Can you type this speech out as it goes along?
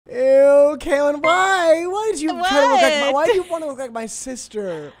No, Kaylin, why? Why did you try to look like why do you want to look like my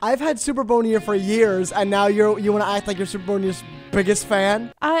sister? I've had Super Bonier for years, and now you want to act like you're Super Bonier's biggest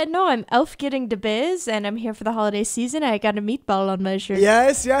fan? No, I'm Elf getting to biz, and I'm here for the holiday season. I got a meatball on my shirt.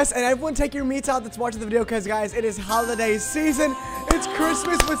 Yes, yes, and everyone take your meats out that's watching the video, because guys, it is holiday season. It's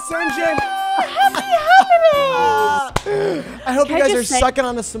Christmas with Sinjin. Happy holidays! I hope you guys are sucking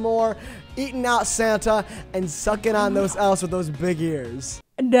on the s'more, eating out Santa, and sucking on those elves with those big ears.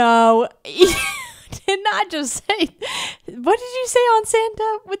 No, you did not just say. What did you say on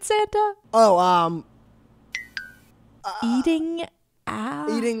Santa? With Santa? Oh, eating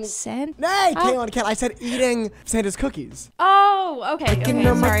out eating Santa. Nay, Kaylin, I said eating Santa's cookies. Oh, okay. Okay,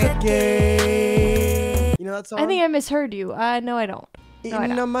 sorry. You know that song? I think I misheard you. No, I don't.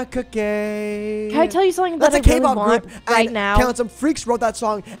 Eating on my cookie. Can I tell you something that That's a I really K-pop want group right now? Kaylin, some freaks wrote that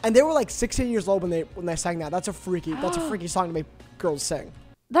song, and they were like 16 years old when they sang that. That's a freaky song to make girls sing.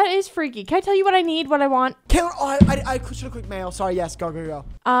 That is freaky. Can I tell you what I need, what I want? Kaylin, I should have clicked mail. Sorry, yes, go.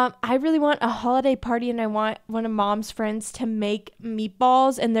 I really want a holiday party, and I want one of Mom's friends to make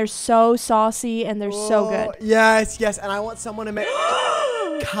meatballs, and they're so saucy, and they're so good. Yes, and I want someone to make...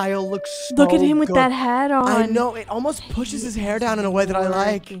 Kyle looks so Look at him with good. that hat on. I know, it almost pushes his hair down in a way that I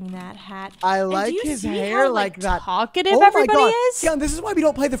like. That hat. I like his hair like that. Talkative everybody is. Yeah, this is why we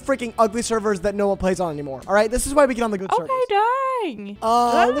don't play the freaking ugly servers that no one plays on anymore. All right, this is why we get on the good servers. Okay, dang.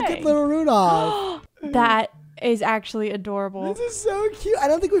 Look at little Rudolph. That is actually adorable. This is so cute. I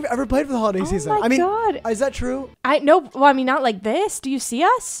don't think we've ever played for the holiday season. Oh my God. Is that true? Well, I mean, not like this. Do you see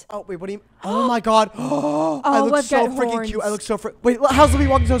us? Oh, wait, what do you... Oh, my God. I look I've so got freaking horns. cute. I look so Wait, how's Libby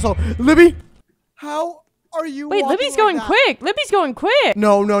walking so slow? Libby? How are you Wait, walking Libby's like going that? quick. Libby's going quick.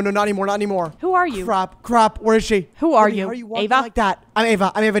 No, not anymore. Who are you? Crap. Where is she? Who are Libby, you? How are you walking Ava? like that? I'm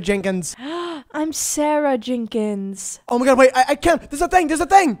Ava Jenkins. I'm Sarah Jenkins. Oh my God, wait, I can't. There's a thing.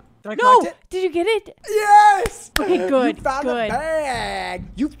 Did I collect it? Did you get it? Yes! Okay, good. You found a bag.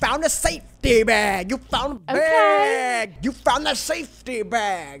 You found a safety bag. You found a bag. You found the safety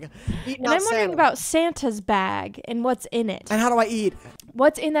bag. And I'm wondering about Santa's bag and what's in it. And how do I eat?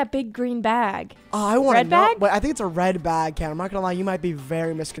 What's in that big green bag? Oh, I want to Red know. bag? Wait, I think it's a red bag, Ken. I'm not gonna lie. You might be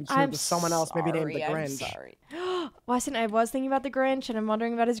very misconstrued with someone else, maybe named the Grinch. I'm sorry. Weston, I was thinking about the Grinch, and I'm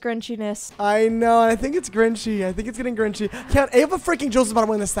wondering about his Grinchiness. I know. I think it's Grinchy. I think it's getting Grinchy. Ken, Ava freaking Jules is about to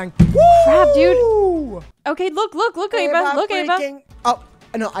win this thing. Woo! Crap, dude. Okay, look, Ava. Look, Ava. Oh,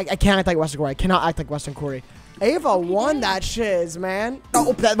 no, I can't act like Western Corey. I cannot act like Western Corey. Ava won that shiz, man.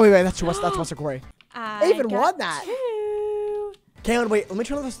 Oh, wait, that's Western Corey. Ava won that. Kaylin, wait, let me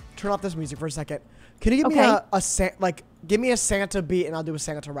turn off this music for a second. Can you give me give me a Santa beat and I'll do a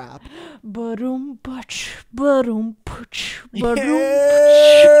Santa rap. Ba-dum butch, ba-dum butch, ba-dum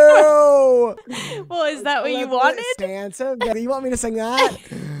Well, is that what you wanted? Santa, you want me to sing that?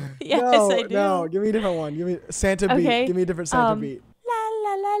 Yes, I do. No, give me a different one. Give me Santa beat. Give me a different Santa beat. La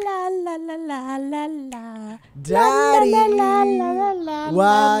la la la la la la la. Daddy. La la la la la la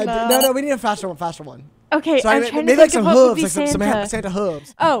la. No, we need a faster one. Okay, so I'm trying to maybe think like some of what would hooves, be like some Santa. Santa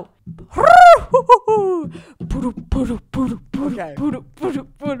hooves. Oh. Okay.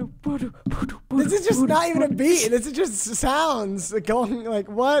 This is just not even a beat. This is just sounds going like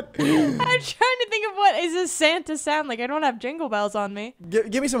what? I'm trying to think of what is a Santa sound like. I don't have jingle bells on me.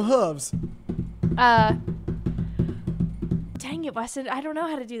 Give me some hooves. Dang it, Weston. I don't know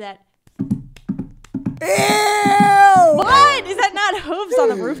how to do that. Ew! What? Is that not hooves on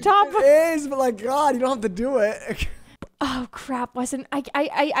the rooftop? It is, but like God, you don't have to do it. Oh crap, Weston. I'm trying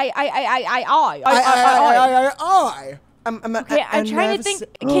to think.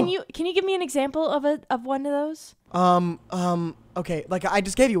 Can you give me an example of one of those? Okay, like I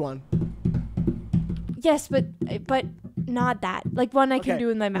just gave you one. Yes, but not that. Like one I can do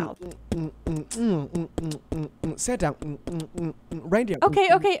in my mouth. Santa. Reindeer.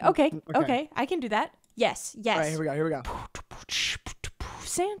 Okay. I can do that. Yes. All right, here we go.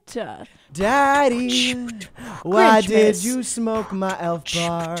 Santa. Daddy, why did you smoke my elf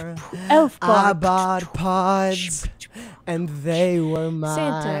bar? I bought pods, and they were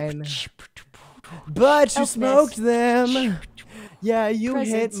mine. Santa. But you smoked them. Yeah, you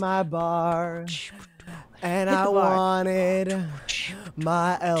Presents. hit my bar. And I wanted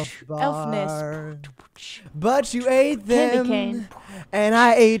my elf bar. But you ate them. And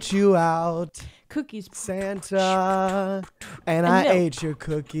I ate you out. Cookies. Santa. And I ate your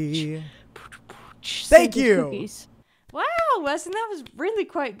cookie. Thank you. Cookies. Wow, Weston, that was really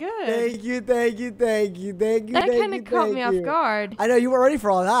quite good. Thank you. That kind of caught me off guard. I know, you were ready for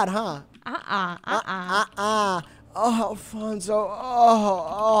all that, huh? Uh-uh. Oh, Alfonso.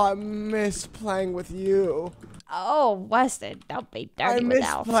 Oh, I miss playing with you. Oh, Weston, don't be dirty I with miss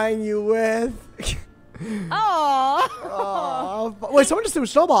Alf. playing you with. Oh. Wait, someone just threw a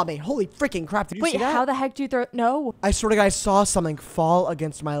snowball at me. Holy freaking crap. Did you see Wait, that? how the heck do you throw? No. I swear to God, I saw something fall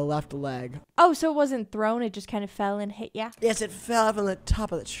against my left leg. Oh, so it wasn't thrown. It just kind of fell and hit ya? Yes, it fell from the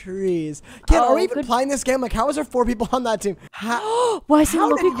top of the trees. Kid, are we even playing this game? Like, how is there 4 people on that team? Weston, How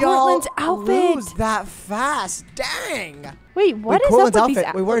look did at y'all Cortland's outfit. lose that fast? Dang. Wait, what is Cortland's up with outfit.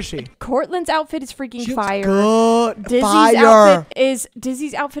 these? Wait, where is she? Cortland's outfit is freaking She looks fire. good.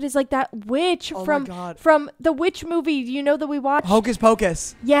 Dizzy's outfit is like that witch Oh from my God. the witch movie. You know that we watched? Hocus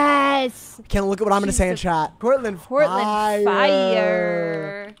Pocus. Yes. Can't look at what I'm going to say in chat. Cortland Fire.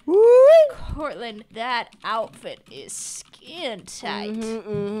 Woo. Cortland, that outfit is skin tight.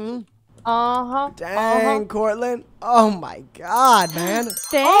 Dang, Cortland. Oh my God, man. Thanks.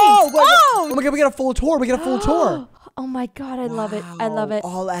 Oh my God, we get a full tour. We get a full tour. Oh my God, I love it. I love it.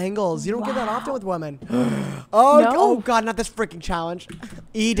 All angles. You don't get that often with women. No. Oh God, not this freaking challenge.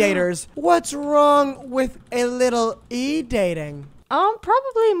 E-daters. What's wrong with a little e-dating?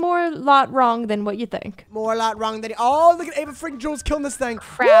 Probably more lot wrong than what you think. More a lot wrong than... Oh, look at Ava freaking Jules killing this thing.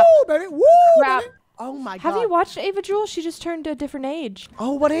 Crap. Woo, baby. Woo, Crap. baby. Oh my God. Have you watched Ava Jewel? She just turned a different age.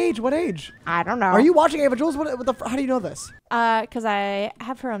 Oh, what age? What age? I don't know. Are you watching Ava Jules? How do you know this? Because I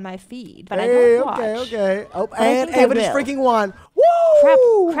have her on my feed, but I Hey, don't watch. okay. Oh, I and think I Ava just will. freaking won.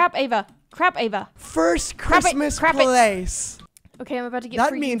 Woo! Crap, Ava. Crap, Ava. First Crap it, Christmas crap it. place. Okay, I'm about to get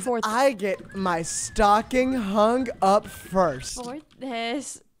That freaking means fourth. I get my stocking hung up first. For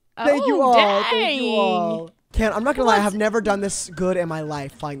this. Thank you Oh, all. dang. Thank you all. Ken, I'm not gonna lie. I have never done this good in my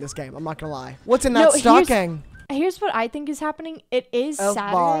life playing this game. I'm not gonna lie. What's in that No, stocking? Here's what I think is happening. It is Elf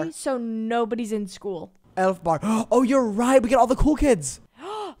Saturday, bar. so nobody's in school. Elf bar. Oh, you're right. We get all the cool kids.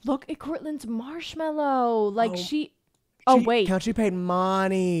 Look at Cortland's marshmallow. Like She- wait. Count, she paid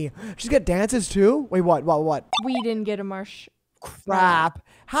money. She's got dances too? Wait, what? We didn't get a marsh. Crap.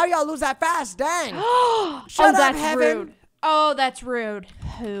 How y'all lose that fast? Dang. Oh, Shut up, that's Heaven. rude. Oh, that's rude.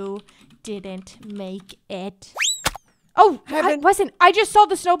 Who didn't make it? Oh, Heaven. I just saw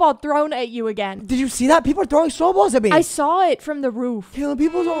the snowball thrown at you again. Did you see that? People are throwing snowballs at me. I saw it from the roof. Caleb,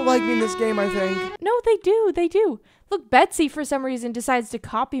 people don't like me in this game, I think. No, they do. They do. Look, Betsy, for some reason, decides to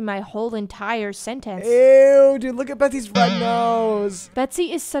copy my whole entire sentence. Ew, dude, look at Betsy's red nose.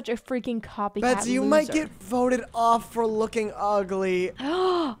 Betsy is such a freaking copycat Betsy, you loser. might get voted off for looking ugly.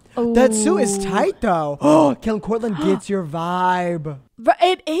 Oh. That suit is tight, though. Oh, Caleb, Cortland gets your vibe. But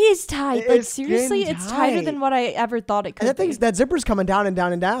it is tight. It Like, is seriously, skin it's tighter tight. than what I ever thought it could And be. that zipper's coming down and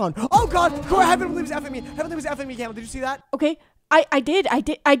down and down. Oh, God. Heaven was effing me. Heaven was effing me, Caleb. Did you see that? Okay, I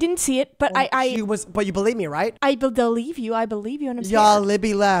didn't see it, but But you believe me, right? I believe you. I believe you, and I'm scared. Y'all,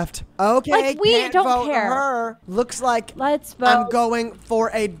 Libby left. Okay, Like, we can't don't vote care. her. Looks like Let's vote. I'm going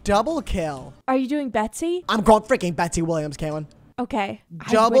for a double kill. Are you doing Betsy? I'm going freaking Betsy Williams, Kaylin. Okay.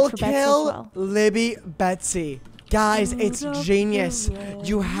 I'd Double wait for Betsy as kill, well. Libby, Betsy. Guys, it's genius.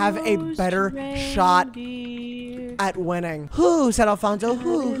 You have a better shot at winning. Who said Alfonso?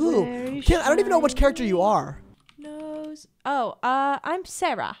 Who? Kaylin, I don't even know which character you are. Oh, I'm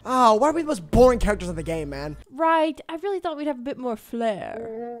Sarah. Oh, why are we the most boring characters in the game, man? Right. I really thought we'd have a bit more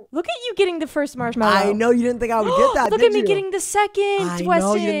flair. Look at you getting the first marshmallow. I know you didn't think I would get that, Look did at me you? getting the second, I Weston.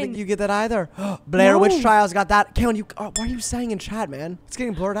 know you didn't think you get that either. Blair No. Witch Trials got that. Kaylin, what are you saying in chat, man? It's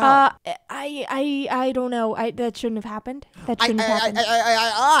getting blurred out. I don't know. That shouldn't have happened. That shouldn't have happened.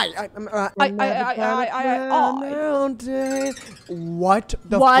 What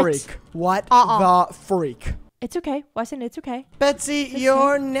the What? freak? What the freak? It's okay, Weston. It's okay. Betsy,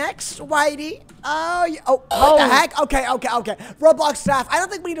 you're next, Whitey. What the heck? Okay. Roblox staff, I don't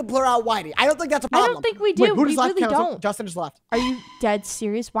think we need to blur out Whitey. I don't think that's a problem. I don't think we do. Wait, who We just left? really Kaylin, don't. Justin just left. Are you dead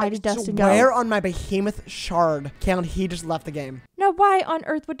serious? Why did Dustin go? Where on my behemoth shard? Kaylin, he just left the game. No, why on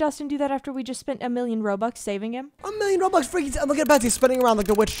earth would Dustin do that after we just spent 1,000,000 Robux saving him? 1,000,000 Robux, freaking. Look at Betsy spinning around like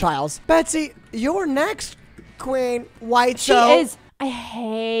the witch trials. Betsy, you're next, Queen White. She is. I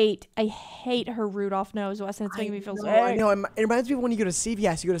hate her Rudolph nose, Weston. It's making me feel so I know. It reminds me of when you go to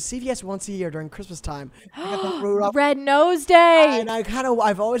CVS. You go to CVS once a year during Christmas time. I got that Rudolph. Red Nose Day. And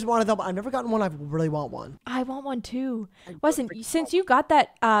I've always wanted them. I've never gotten one. I really want one. I want one too. Weston, since you got that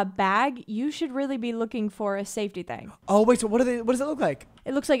bag, you should really be looking for a safety thing. Oh wait, so what does it look like?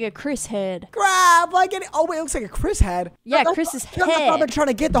 It looks like a Chris head. Grab like it. Oh wait, it looks like a Chris head. Yeah, That's Chris's what I've been head. trying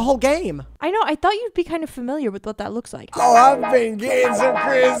to get the whole game. I know. I thought you'd be kind of familiar with what that looks like. Oh, I've been getting some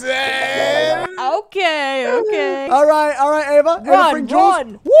Chris head. Okay. All right, Ava.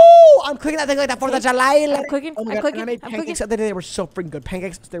 Run. Woo! I'm clicking that thing like that for the Jalai. I'm clicking. Oh my I'm God, clicking. and I made I'm pancakes clicking. the other day. They were so freaking good.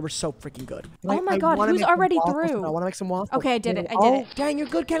 Pancakes, they were so freaking good. Oh my I God, wanna who's make some already waffles. through? I want to make some waffles. Okay, I did it. I did Oh, it. dang, you're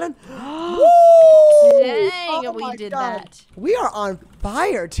good, Kaylin. Dang, Oh we my did God. that. We are on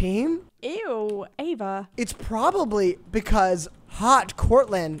fire, team. Ew, Ava. It's probably because Hot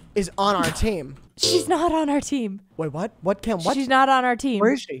Cortland is on our team. She's not on our team. Wait, what? What, Kim? What? She's not on our team.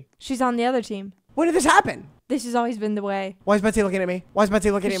 Where is she? She's on the other team. When did this happen? This has always been the way. Why is Betsy looking at me? Why is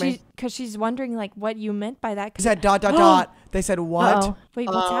Betsy looking at me? Because she's wondering like what you meant by that. They said ... They said what? Uh-oh. Wait,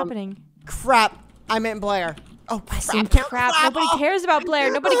 what's happening? Crap. I meant Blair. Oh, Crap. Nobody cares about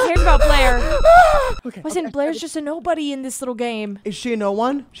Blair. Nobody cares about Blair. Okay, Listen, Blair's just a nobody in this little game. Is she a no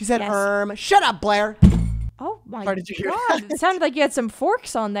one? She said, Yes. Shut up, Blair. Oh my Sorry, did you hear God. It sounded like you had some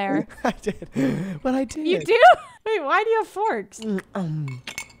forks on there. I did. But I did. You do? Wait, why do you have forks?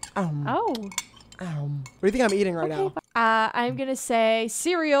 Oh. What do you think I'm eating right now? I'm going to say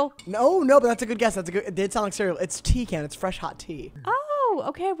cereal. No, but that's a good guess. It did sound like cereal. It's tea can. It's fresh hot tea. Oh,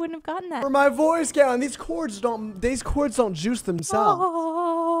 okay. I wouldn't have gotten that. For my voice count, these chords don't juice themselves.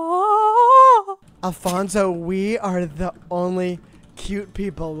 Oh. Alfonso, we are the only cute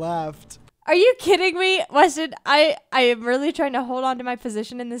people left. Are you kidding me? Weston, I am really trying to hold on to my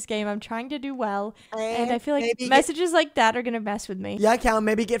position in this game. I'm trying to do well. And I feel like messages like that are going to mess with me. Yeah, Cal,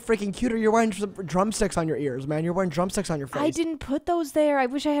 maybe get freaking cuter. You're wearing some drumsticks on your ears, man. You're wearing drumsticks on your face. I didn't put those there. I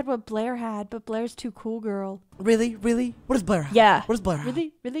wish I had what Blair had, but Blair's too cool, girl. Really? What does Blair have? Yeah. What does Blair have?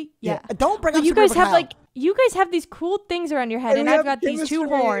 Really? Yeah. Don't bring up you guys have Kyle. like, you guys have these cool things around your head, and I've got these two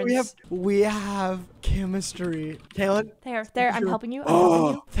horns. We have chemistry. Kaylin? There. I'm helping you. I'm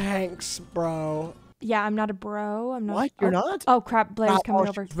helping you. Thanks, bro. Yeah, I'm not a bro. I'm not. What? You're not? Oh crap! Blair's coming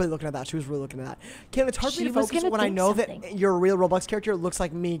over. She was really looking at that. She was really looking at that. Kaylin, it's hard for me She to was focus gonna when I think know something. that your real Roblox character looks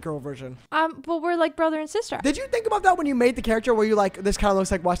like me, girl version. Well, we're like brother and sister. Did you think about that when you made the character? Were you like, this kind of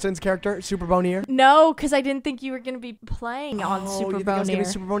looks like Weston's character, Super Bonier? No, because I didn't think you were gonna be playing on Super you think I was gonna be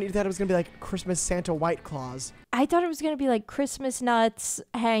Bonier. Super Bonier? You thought it was gonna be like Christmas Santa White Claws. I thought it was gonna be like Christmas nuts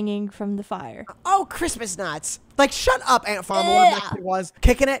hanging from the fire. Oh, Christmas nuts! Like, shut up, Aunt Farmer. What that kid was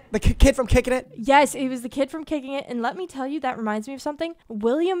kicking it. The kid from Kicking It. Yes, it was the kid from Kicking It, and let me tell you, that reminds me of something.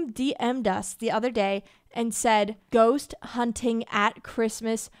 William DM'd us the other day and said, "Ghost hunting at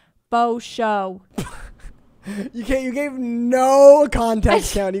Christmas, Bo show." You gave no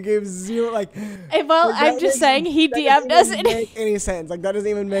context count. You gave zero, like. Well, I'm just saying he DM'd us. That doesn't make any sense. Like, that doesn't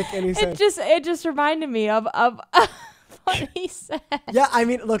even make any sense. It just reminded me of what he said. Yeah, I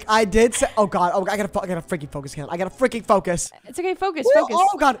mean, look, I did say. Oh God, I gotta freaking focus, Count. I gotta freaking focus. It's okay, focus.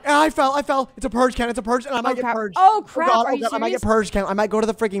 Oh God, I fell. It's a purge, Count. It's a purge, and I might get purged. Oh crap! God, Are you serious? I might get purged, Count. I might go to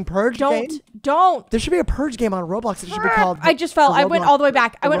the freaking purge game. Don't. There should be a purge game on Roblox. It should be called. I just fell. I went all the way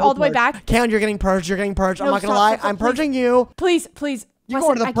back. I went all the way back. Count, you're getting purged. You're getting purged. I'm not gonna lie. I'm purging you. Please. You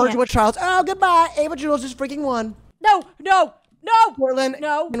going to the purge with Charles? Oh, goodbye. Ava Jules just freaking won. No. Portland.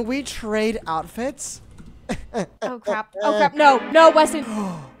 No. Can we trade outfits? Oh crap. No, Weston.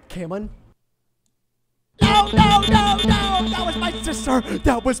 Cameron. No. That was my sister.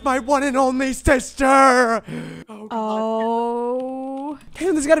 That was my one and only sister. Oh.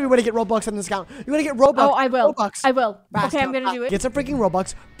 Cameron, there's got to be a way to get Robux on this account. You want to get Robux? Oh, I will. Robux. I will. Fast, Okay, I'm going to do it. Get some freaking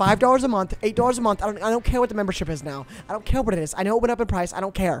Robux. $5 a month, $8 a month. I don't care what the membership is now. I don't care what it is. I know it went up in price. I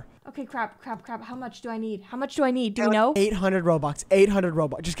don't care. Okay, crap. How much do I need? Do we know? 800 Robux. 800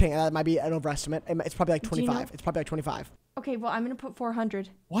 Robux. Just kidding. That might be an overestimate. It's probably like 25. It's probably like 25. Okay, well, I'm going to put 400.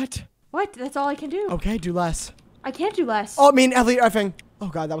 What? What? That's all I can do. Okay, do less. I can't do less. Oh, me and Ellie effing. Oh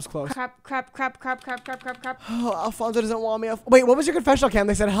God, that was close. Crap. Oh, Alfonso doesn't want me. Wait, what was your confessional, Cam?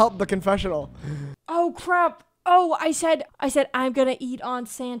 They said help the confessional. Oh, crap. Oh, I said I'm going to eat on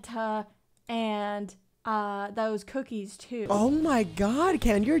Santa and those cookies too. Oh my God,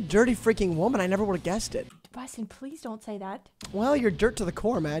 Cam, you're a dirty freaking woman. I never would have guessed it. Weston, please don't say that. Well, you're dirt to the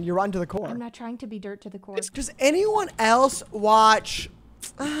core, man. You're rotten to the core. I'm not trying to be dirt to the core. Does anyone else watch...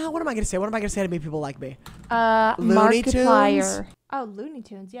 what am I going to say? What am I going to say to make people like me? Looney Markiplier. Oh, Looney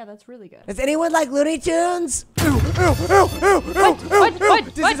Tunes. Yeah, that's really good. Does anyone like Looney Tunes? Ew.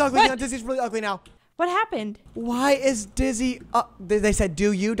 What? Dizzy's ugly now. Dizzy's really ugly now. What happened? Why is Dizzy... they said,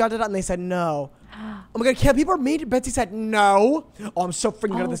 do you? ... And they said no. Oh my God, Cam, people are mean. Betsy said no. Oh, I'm so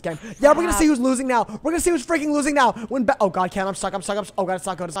freaking good at this game. Yeah, we're going to see who's losing now. We're going to see who's freaking losing now. Oh God, Cam, I'm stuck. Oh God, it's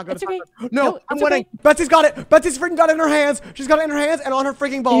not good. It's not good. It's okay. No, I'm winning. Okay. Betsy's got it. Betsy's freaking got it in her hands. She's got it in her hands and on her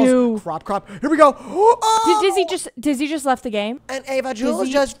freaking balls. Ew. Crap. Here we go. Oh! Dizzy just left the game? And Ava Jules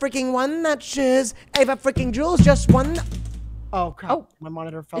just freaking won that shiz. Ava freaking Jules just won. Oh crap. Oh. My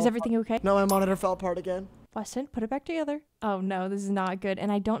monitor fell Is everything okay? No, my monitor fell apart again. Weston, put it back together. Oh no, this is not good. And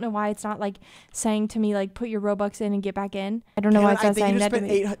I don't know why it's not like saying to me like put your Robux in and get back in. I don't know why it's not saying that to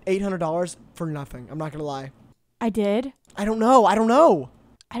me. You just spent $800 for nothing. I'm not gonna lie. I did? I don't know. I don't know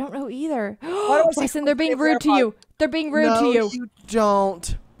either. Weston, they're being rude to you. They're being rude to you. No, you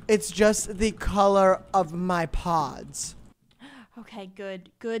don't. It's just the color of my pods. Okay, good.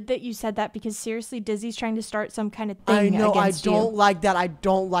 Good that you said that because seriously, Dizzy's trying to start some kind of thing I know. I against you. don't like that. I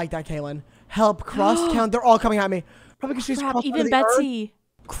don't like that, Kaylin. Help, crust, count. They're all coming at me. Probably because she's Crap, crust even under the earth. Betsy.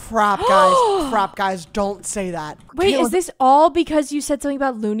 Crap, guys. Crap, guys. Don't say that. Wait, Kaylin, is this all because you said something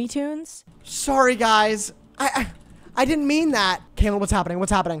about Looney Tunes? sorry, guys. I didn't mean that. Kaylin, what's happening?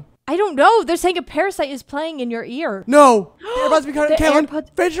 What's happening? I don't know. They're saying a parasite is playing in your ear. No. The earbuds be cutting. The Kaylin, AirPods-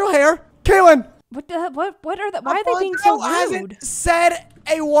 facial hair. Kaylin. What are they? Why are they being so rude? Hasn't said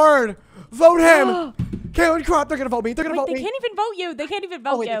a word. Vote him. Kaylin, crap. They're gonna vote me. They're gonna Wait, vote they me. can't even vote you. They can't even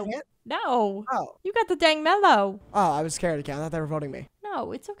vote wait, they you. can't? No. Oh. You got the dang mellow. Oh, I was scared again. I thought they were voting me.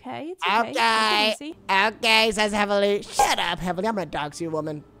 No, it's okay. It's okay. Okay. It's easy. Okay, says Heavily. Shut up, Heavily. I'm gonna dox you,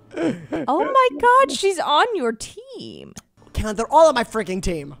 woman. Oh my God, she's on your team. Kaylin, they're all on my freaking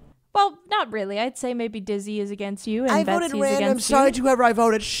team. Well, not really. I'd say maybe Dizzy is against you and I Betsy's voted random. against Sorry you. to whoever I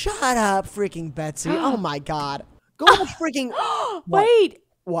voted. Shut up, freaking Betsy. Oh my God. Go on the freaking. What? Wait,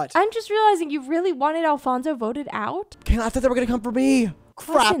 What? I'm just realizing you really wanted Alfonso voted out? Kaylin, I thought they were gonna come for me.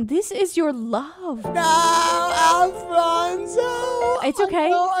 Crap. Listen, this is your love. No, Alfonso. It's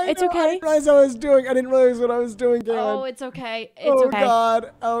okay. It's okay. I didn't realize what I was doing. I didn't realize what I was doing, Kaylin. Oh, it's okay. It's Oh okay.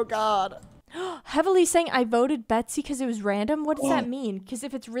 God. Oh God. Heavily saying I voted Betsy because it was random. What does that mean? Because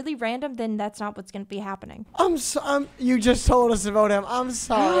if it's really random, then that's not what's going to be happening. You just told us to vote him. I'm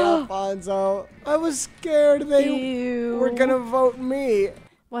sorry, Alfonso. I was scared they were gonna vote me.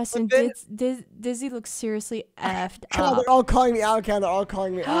 Weston, But Dizzy looks seriously effed Cal, up. they're all calling me out, Cal. They're all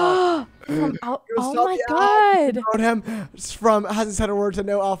calling me out. Oh my God. Vote him from hasn't said a word to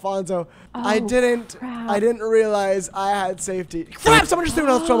no Alfonso. I Oh, didn't crap. realize I had safety. Crap! Someone just threw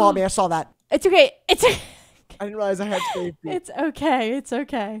another snowball at me. I saw that. It's okay. It's I didn't realize I had safety. it's okay. It's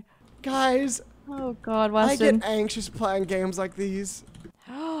okay. Guys, Oh God, I Weston. get anxious playing games like these.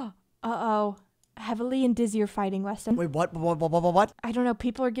 Uh-oh. Heavily and Dizzy are fighting, Weston. Wait, what? What? I don't know.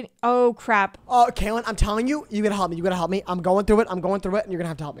 People are getting... Oh, crap. Oh, Kaylin, I'm telling you, you gotta help me. You gotta help me. I'm going through it, and you're gonna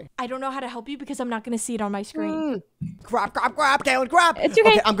have to help me. I don't know how to help you because I'm not going to see it on my screen. Crap, Kaylin, crap. It's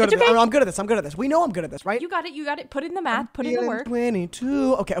okay. I'm good It's at this. okay. I'm good at this. We know I'm good at this, right? You got it. You got it. Put in the math. Put in the Feeling work.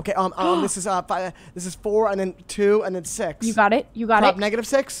 22. Okay. This is this is 4 and then 2 and then 6. You got it. You got Crap, it.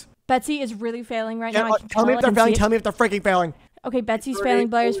 -6. Betsy is really failing right Yeah, now. I can tell me tell. if they're I can failing. see it. Tell me if they're freaking failing. Okay, Betsy's failing.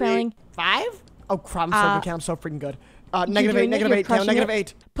 Blair's failing. 5? Oh crap! I'm so good. Okay, I'm so freaking good. You're -8. doing it, you're -8. Kaylin, crushing it.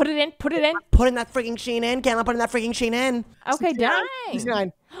 -8. Put it in. Put it in. Putting that freaking sheen in. Kaylin, putting that freaking sheen in. Okay, 69. dang.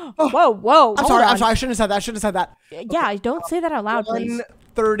 69. Whoa. I'm sorry. I shouldn't have said that. Yeah, don't say that out loud, please.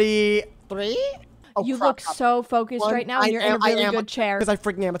 133. Oh, You crap, look so focused right now, and you're in a really good chair. Because I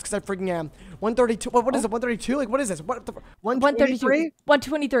freaking am. It's because I freaking am. 132. What is it? 132? Like, what is this? What? 132.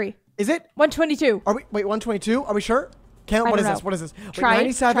 123. Is it? 122. Are we? Wait, 122? Are we sure? Kaylin, I what don't is know. this? What is this? Wait, Try it,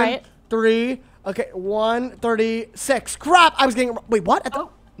 97, try it. 3. Okay, 136. Crap! I was getting. Wait, what?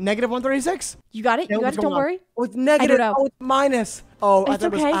 -136? You got it. You got What's it. going Don't on? worry. Oh, it's negative. know. Oh, it's minus. Oh, I It's thought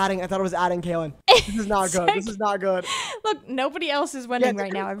it was okay. adding. I thought it was adding, Kaylin. This is not good. This is not good. Look, nobody else is winning Yeah,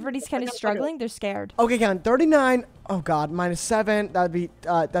 right now. Everybody's kind of struggling. They're scared. Okay, Kaylin. 39. Oh God, -7. That'd be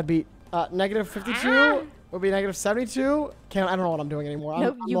 -52. Would be -72. Kaylin, I don't know what I'm doing anymore.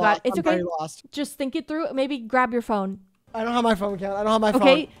 Nope, I'm you lost. got it. It's I'm okay. very lost. Just think it through. Maybe grab your phone. I don't have my phone, Kaylin. I don't have my phone.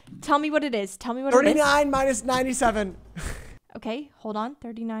 Okay, tell me what it is. Tell me what it is. 39 minus 97. Okay, hold on.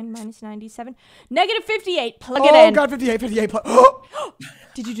 39 minus 97. -58. Plug it Oh in. God, 58.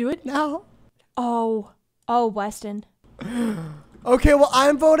 Did you do it? No. Oh, Weston. Okay, well,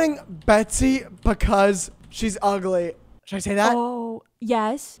 I'm voting Betsy because she's ugly. Should I say that? Oh,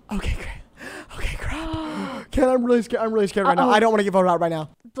 yes. Okay, great. Okay, crap. Kaylin, I'm really scared. I'm really scared right now. I don't want to get voted out right now.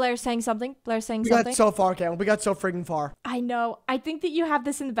 Blair's saying something. Blair's saying We something. got so far, Kaylin. We got so freaking far. I know. I think that you have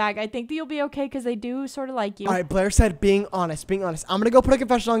this in the bag. I think that you'll be okay because they do sort of like you. All right, Blair said being honest. I'm going to go put a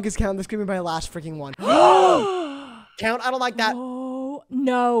confession on because Kaylin, this could be my last freaking one. Count, I don't like that. Oh,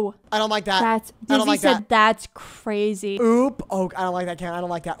 no. I don't like that. That's, I don't Dizzy like said that. that's crazy. Oop. Oh, I don't like that, Kaylin. I don't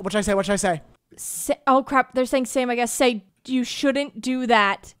like that. What should I say? Oh, crap. They're saying same, I guess. Say, you shouldn't do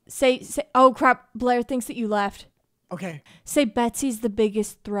that. Say, oh, crap. Blair thinks that you left. Okay. Say Betsy's the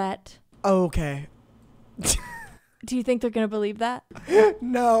biggest threat. Okay. Do you think they're going to believe that?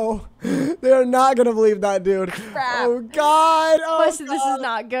 No, they're not gonna believe that, dude. Crap. Oh God! Oh Listen, God. this is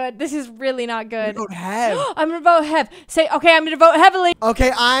not good. This is really not good. Vote Hev. I'm going to vote Hev. Say, okay, I'm going to vote heavily.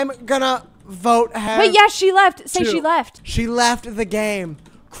 Okay, I'm gonna vote Hev. Wait, yeah, she left. Say too. she left. She left the game.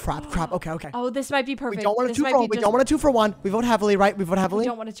 Crap. Okay. Oh, this might be We perfect. don't want a This 2 might for be 1. We just- don't want a 2 for 1. We vote heavily, right? We vote heavily. We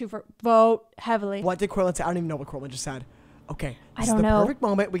don't want a 2 for vote heavily. What did Corlin say? I don't even know what Corlin just said. Okay. I This don't is the know. perfect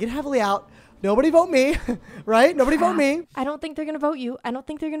moment. We get heavily out. Nobody vote me, right? Nobody vote me. I don't think they're gonna vote you. I don't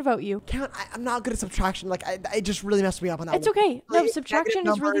think they're gonna vote you. I'm not good at subtraction. Like, it just really messed me up on that It's one. okay. No, subtraction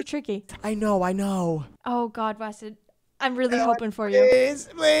is really tricky. I know. Oh God, Weston. I'm really hoping for you.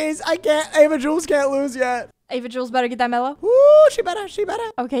 Please. I can't. Ava Jules can't lose yet. Ava Jules better get that mellow. Ooh, she better.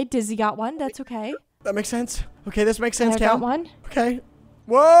 Okay, Dizzy got one. That's okay. That makes sense. Okay, this makes sense, Claire Cal. got one. Okay.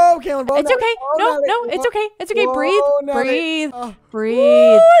 Whoa, Kaylin. It's okay. No, it's okay. It's okay. Whoa, Breathe.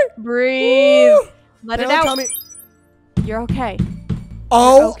 Nelly. Breathe. Let it Kaylin, out. tell me. You're okay.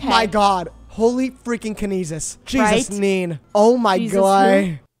 Oh okay. my God. Holy freaking kinesis. Jesus, Right? Neen. Oh my Jesus, God.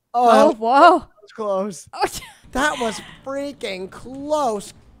 who? Oh, Whoa. that was close. Oh, That was freaking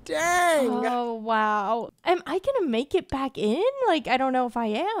close. Dang. oh, wow. Am I going to make it back in? Like, I don't know if I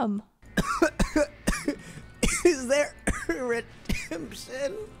am. Is there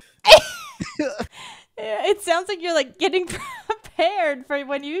redemption? It sounds like you're like getting prepared for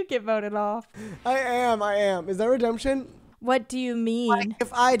when you get voted off. I am. Is there redemption? What do you mean? Like,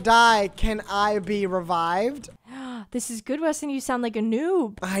 if I die, can I be revived? This is good, Weston. You sound like a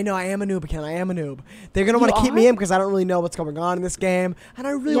noob. I know, I am a noob, Ken. I am a noob. They're going to want to keep me in because I don't really know what's going on in this game. And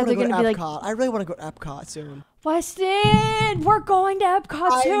I really want to go to Epcot. I really want to go to Epcot soon. Weston, we're going to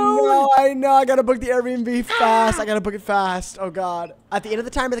Epcot soon. I know. I got to book the Airbnb fast. I got to book it fast. Oh, God. At the end of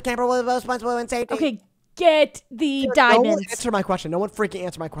the time, the camper will be responsible and safety. Okay, get the No diamonds. one answer my question. No one freaking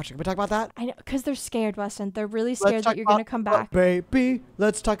answer my question. Can we talk about that? I know, because they're scared, Weston. They're really scared that you're going to come back. Baby,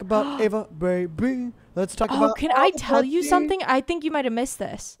 let's talk about Ava, baby. Let's talk about. Oh, can I tell you something? I think you might have missed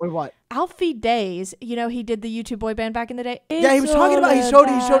this. Wait, what? Alfie Days, you know, he did the YouTube boy band back in the day. Yeah, he was talking about. He showed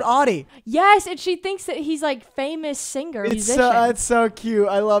Audie. Yes, and she thinks that he's like famous singer, musician. It's so cute.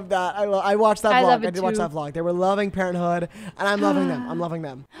 I love that. I watched that vlog. love it I did watch too. that vlog. They were loving parenthood, and I'm loving them. I'm loving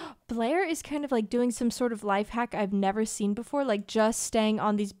them. Blair is kind of like doing some sort of life hack I've never seen before, like just staying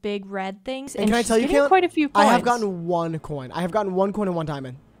on these big red things. And can I tell you, getting Caleb, quite a few coins. I have gotten 1 coin. I have gotten 1 coin and 1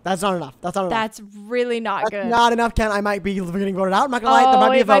 diamond. That's not enough. That's really not good. Not enough, Ken. I might be getting voted out. I'm not gonna lie. There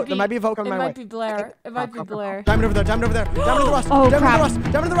might be a vote. There might be a vote coming my way. It might be Blair. It might be Blair. Diamond over there. Diamond over there. Diamond to the rust. Oh, Diamond crap. to the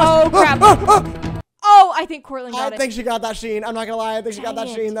rust. Diamond to the rust. Oh, crap. Oh, I think Cortland got I it. think she got that, Sheen. I'm not gonna lie. I think she got that,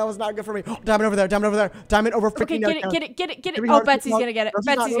 Dang it. Sheen. That was not good for me. Diamond over there. Diamond over there. Diamond over freaking. Okay, get it. Oh, Betsy's gonna get it.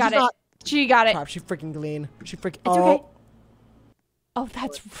 Betsy's got it. She got it. Crap, she freaking glean. She freaking. It's okay. Oh,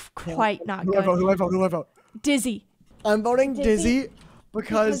 that's quite not good. Who do I vote? Dizzy. I'm voting Dizzy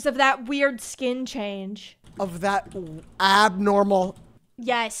because of that weird skin change. Of that abnormal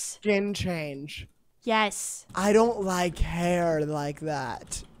Yes. skin change. Yes. I don't like hair like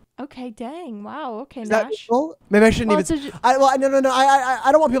that. Okay, dang. Wow. Okay, Is that Nash. evil? Maybe I shouldn't Well, even. No. I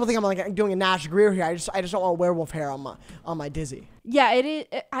don't want people to think I'm like doing a Nash Greer here. I just don't want werewolf hair on my Dizzy. Yeah, it is.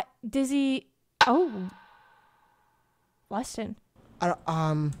 Dizzy. Oh. Weston.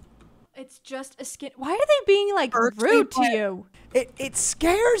 It's just a skin. Why are they being like rude to you? It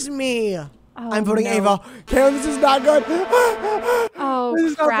scares me. Oh, I'm voting no. Ava. Karen, this is not good. Oh,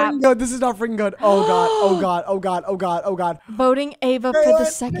 This is not crap. freaking good. This is not freaking good. Oh god. Oh god. Oh god. Oh god. Oh god. Voting Ava for the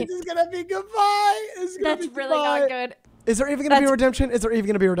second. This is gonna be goodbye. That's really not good. Is there even gonna be a redemption? Is there even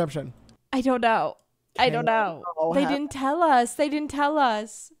gonna be a redemption? I don't know. I don't know. They didn't tell us. They didn't tell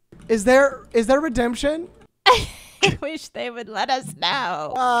us. Is there redemption? I wish they would let us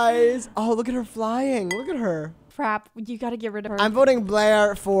know. Guys. Oh, look at her flying. Look at her. Crap. You gotta get rid of her. I'm voting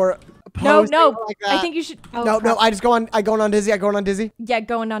Blair for No. like that. I think you should. Oh, No. crap. I going on Dizzy. I going on Dizzy. Yeah,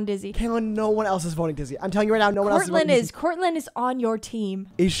 going on Dizzy. Kaylin, no one else is voting Dizzy. I'm telling you right now, no one else is voting Dizzy. Cortland is on your team.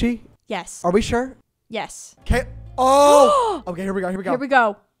 Is she? Yes. Are we sure? Yes. Okay. Oh. Okay. Here we go.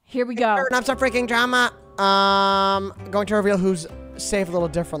 Here we go. Turn up some freaking drama. Going to reveal who's safe a little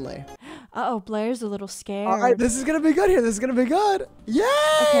differently. Uh-oh, Blair's a little scared. All right, this is gonna be good here. This is gonna be good. Yay!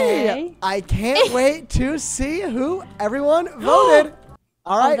 Okay. I can't wait to see who everyone voted.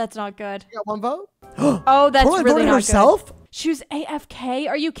 All right. Oh, that's not good. You got 1 vote. Oh, that's Cortland really voted not herself? good. She was AFK.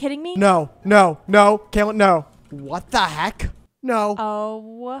 Are you kidding me? No. Kaylin, no. What the heck? No.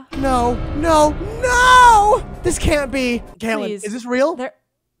 Oh. No. This can't be. Kaylin, Please. is this real?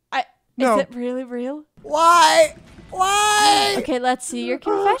 No. Is it really real? Why? Okay, let's see your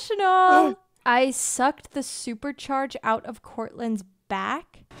confessional. I sucked the supercharge out of Cortland's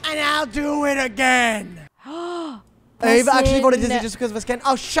back. And I'll do it again. I've actually voted Dizzy just because of a skin.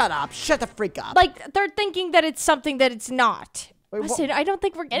 Oh, shut up. Shut the freak up. Like, they're thinking that it's something that it's not. Wait, Listen, I don't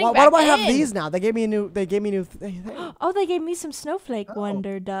think we're getting why back do I have in. these now? They gave me a new thing. Oh, they gave me some snowflake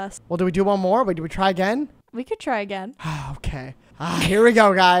wonder dust. Well, do we do one more? Wait, do we try again? We could try again. Okay. Here we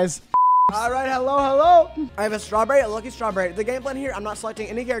go, guys. All right, hello. I have a lucky strawberry. The game plan here, I'm not selecting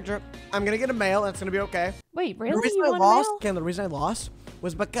any character. I'm going to get a male, and it's going to be okay. Wait, really? The reason You I want a lost, male? Ken, the reason I lost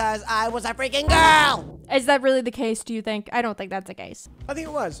was because I was a freaking girl. Is that really the case, do you think? I don't think that's the case. I think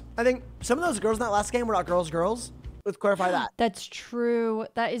it was. I think some of those girls in that last game were not girls. Let's clarify that. That's true.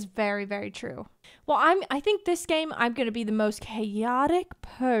 That is very, very true. Well, I think this game, I'm going to be the most chaotic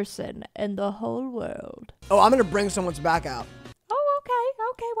person in the whole world. Oh, I'm going to bring someone's back out. Oh,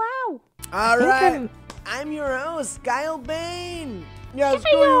 okay. Wow. All right. I'm your host, Kyle Bain. Yeah,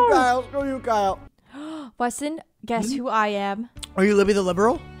 screw you, Kyle. Weston, guess who I am? Are you Libby the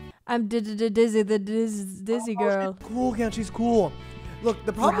liberal? I'm Dizzy the Dizzy girl. She's cool, Ken. She's cool. Look,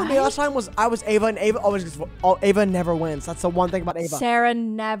 the problem with me last time was I was Ava, and Ava always gets. Ava never wins. That's the one thing about Ava. Sarah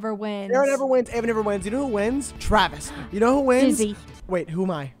never wins. Sarah never wins. Ava never wins. You know who wins? Travis. You know who wins? Dizzy. Wait, who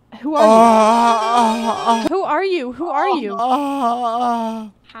am I? Who are you? Who are you? Who are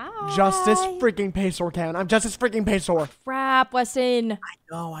you? Hi. Justice freaking Pacer, Ken. I'm Justice freaking Pacer. Crap, Weston. I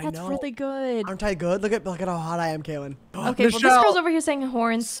know. That's really good. Aren't I good? Look at how hot I am, Kaylin. Okay, well, this girl's over here saying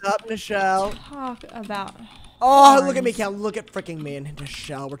horns. What's up, Nichelle? Talk about horns. Look at me, Kaylin. Look at freaking me and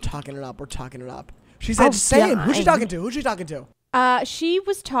Nichelle. We're talking it up. She said same. Who's she talking to? She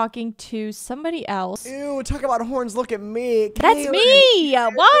was talking to somebody else. Ew, talk about horns. Look at me. Kaylin. That's me.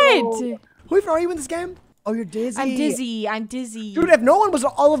 What? Who even are you in this game? Oh, you're Dizzy. I'm dizzy. Dude, if no one was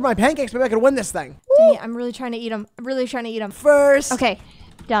all over my pancakes, maybe I could win this thing. Dang it, I'm really trying to eat them. First. Okay,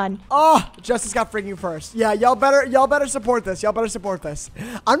 done. Oh, Justice got freaking first. Yeah, y'all better support this.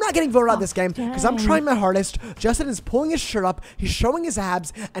 I'm not getting voted out of this game because I'm trying my hardest. Justin is pulling his shirt up. He's showing his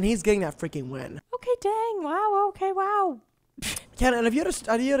abs, and he's getting that freaking win. Okay, dang. Wow. Okay, wow. Ken, and have you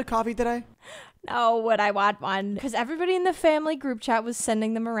had a coffee today? No, would I want one? Because everybody in the family group chat was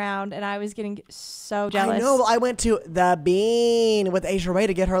sending them around, and I was getting so jealous. I know. I went to the Bean with Asia Ray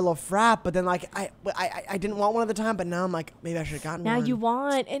to get her a little frap, but then like I didn't want one at the time, but now I'm like maybe I should have gotten one. Now you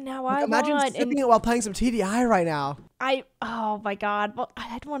want, and now I imagine want. Imagine sipping it while playing some TDI right now. Oh my god. Well,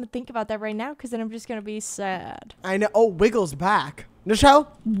 I don't want to think about that right now because then I'm just gonna be sad. I know. Oh, Wiggle's back. Nichelle?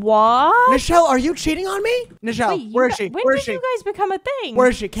 What? Nichelle, are you cheating on me? Nichelle, Wait, where is she? When did you guys become a thing? Where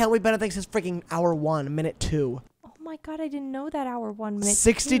is she? Can't we bet it since freaking hour 1, minute 2. Oh my god, I didn't know that hour 1 minute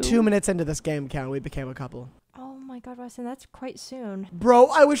 62 minutes into this game, Ken, we became a couple. Oh my god, Weston, that's quite soon. Bro,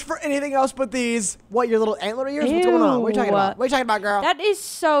 I wish for anything else but these. What, your little antler ears? Ew. What's going on? What are you talking about, girl? That is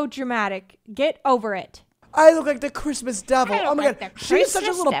so dramatic. Get over it. I look like the Christmas devil. Oh my god. She's such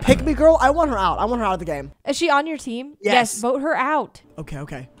a little pick-me girl. I want her out. I want her out of the game. Is she on your team? Yes. Vote her out.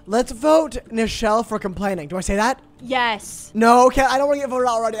 Okay. Let's vote Nichelle for complaining. Do I say that? Yes. No, okay. I don't want to get voted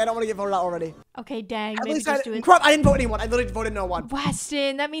out already. Okay, dang. At maybe least just do it. Crap, I didn't vote anyone. I literally voted no one.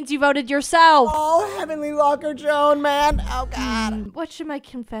 Weston, that means you voted yourself. Oh, Heavenly Locker Joan, man. Oh, God. What should my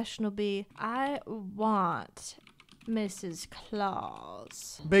confessional be? I want Mrs.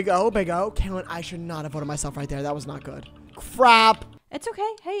 Claus. Big O. Kaylin, I should not have voted myself right there. That was not good. Crap. It's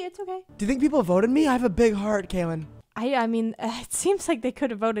okay. Hey, it's okay. Do you think people voted me? I have a big heart, Kaylin. I mean, it seems like they could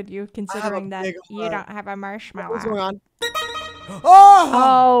have voted you, considering that you don't have a marshmallow. What's going on?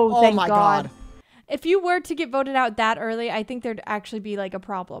 Oh thank my God. If you were to get voted out that early, I think there'd actually be like a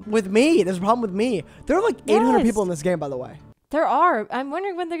problem. With me? There's a problem with me. There are like 800 people in this game, by the way. There are. I'm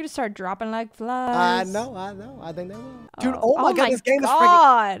wondering when they're going to start dropping like flies. I know. I think they will. Dude, oh my God, this game is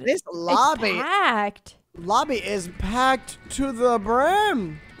freaking... This lobby. It's packed. Lobby is packed to the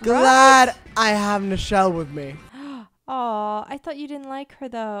brim. Glad I have Nichelle with me. Aw, I thought you didn't like her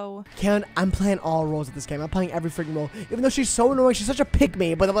though. Kaylin, I'm playing all roles at this game. I'm playing every freaking role. Even though she's so annoying, she's such a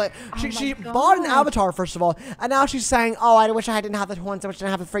pick-me. But like, she bought an avatar, first of all. And now she's saying, oh, I wish I didn't have the horns. I wish I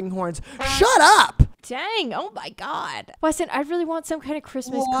didn't have the freaking horns. Shut up! Dang, oh my God. Weston, I really want some kind of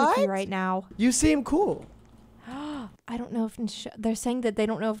Christmas cookie right now. You seem cool. I don't know if they're saying that they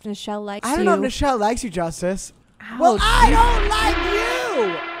don't know if Nichelle likes you. I don't know if Nichelle likes you, Justice. Ouch. Well, I don't like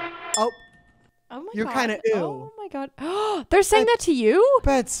you! Oh. Oh my God. You're kind of ew. Oh my God. They're saying that to you?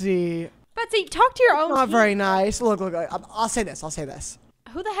 Betsy, talk to your own not team. very nice. Look, I'll say this.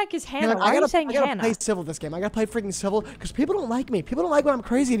 Who the heck is Hannah? Why are you saying Hannah? I gotta play civil this game. I gotta play freaking civil because people don't like me. People don't like when I'm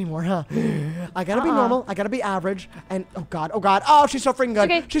crazy anymore, huh? I gotta be normal. I gotta be average. And oh God. Oh, she's so freaking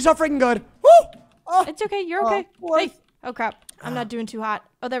good. Okay. She's so freaking good. Woo! Oh, It's okay. You're okay. Hey. Oh crap. I'm not doing too hot.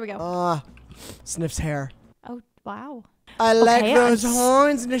 Oh, there we go. Sniffs hair. Oh, wow. I like those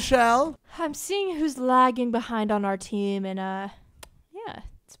horns, Nichelle. I'm seeing who's lagging behind on our team, and yeah,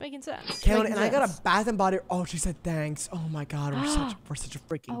 it's making sense. Kaylin, and I got a Bath and Body. Oh, she said thanks. Oh my God, we're such a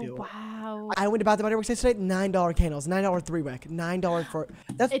freaking duo. Wow. I went to Bath and Body Works today. $9 candles, $9 3-wick, $9 for.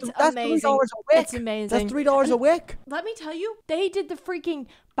 That's amazing. $3 a wick. It's amazing. That's $3 a wick. Let me tell you, they did the freaking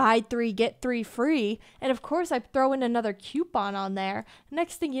buy 3 get 3 free, and of course I throw in another coupon on there.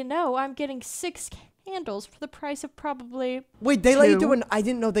 Next thing you know, I'm getting 6 handles for the price of probably Wait, they let you two. do I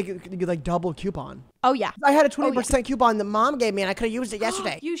didn't know they could like double coupon. Oh, yeah. I had a 20% coupon that mom gave me and I could have used it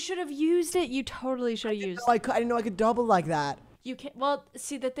yesterday. You should have used it. You totally should have used it. I didn't know I could double like that. You can well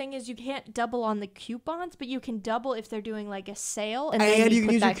see the thing is you can't double on the coupons, but you can double if they're doing like a sale and then And you can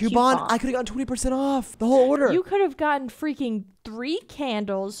put use your that coupon. I could have gotten 20% off the whole order. You could have gotten freaking 3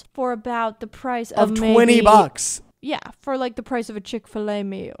 candles for about the price of $20 bucks. Yeah, for like the price of a Chick-fil-A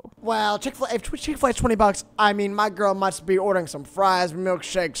meal. Well, Chick-fil-A, if Chick-fil-A is 20 bucks, I mean, my girl must be ordering some fries,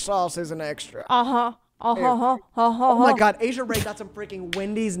 milkshake, sauces, and extra. Oh my God, Asia Ray got some freaking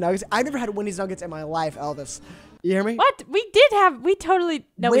Wendy's nuggets. I've never had Wendy's nuggets in my life, Elvis. You hear me? What? We totally.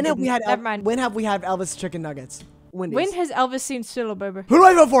 No, when we have didn't. we had Never mind. When have we had Elvis chicken nuggets? Wendy's. When has Elvis seen Stilla, baby? Who do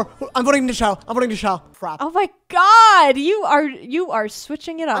I vote for? I'm voting to Chow. I'm voting to Chow. Crap. Oh my God, you are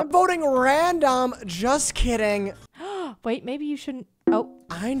switching it up. I'm voting random. Just kidding. Wait, maybe you shouldn't. Oh.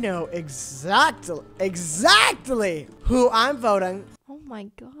 I know exactly who I'm voting. Oh my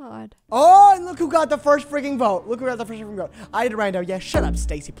God. Oh, and look who got the first freaking vote. Look who got the first freaking vote. I did random. Yeah, shut up,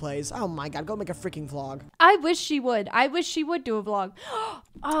 Stacy Plays. Oh my God, go make a freaking vlog. I wish she would. I wish she would do a vlog.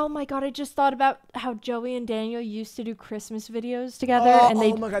 Oh my God, I just thought about how Joey and Daniel used to do Christmas videos together. And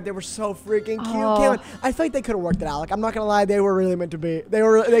oh my God, they were so freaking cute. Cameron, I feel like they could have worked it out. Like, I'm not gonna lie, they were really meant to be. They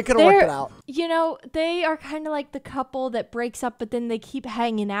could have worked it out. You know, they are kind of like the couple that breaks up, but then they keep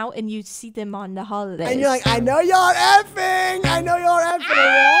hanging out, and you see them on the holidays. And you're like, I know y'all effing. I know y'all effing.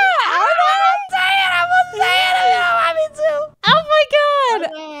 I will say it. You don't want me to. Oh my God.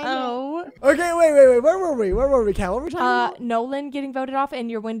 Oh. Okay, wait. Where were we, Cam? What were we talking about? Nolan getting voted off and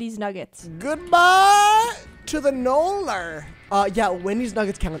your Wendy's Nuggets. Goodbye to the Nolar. Yeah, Wendy's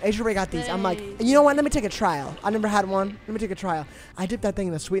Nuggets count. Asia Ray got these. I'm like, you know what? Let me take a trial. I never had one. Let me take a trial. I dipped that thing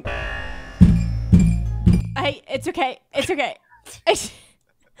in the sweet. Hey, it's okay. It's okay.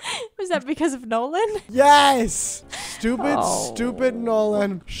 Was that because of Nolan? Yes. Stupid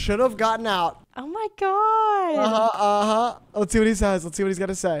Nolan. Should have gotten out. Oh my God. Let's see what he says. Let's see what he's got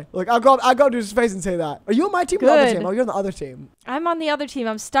to say. Look, I'll go to his face and say that. Are you on my team or the other team? Oh, you're on the other team. I'm on the other team.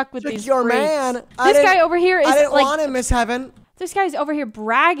 I'm stuck with these your freaks. man. This guy over here is I didn't like, want him, Miss Heaven. This guy's over here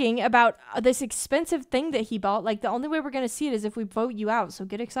bragging about this expensive thing that he bought. Like, the only way we're going to see it is if we vote you out. So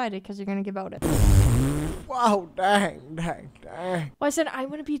get excited because you're going to get voted. Wow, dang. Well, I said, I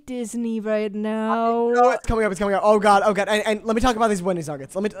want to be Disney right now. Oh, it's coming up. Oh, God. And let me talk about these Wendy's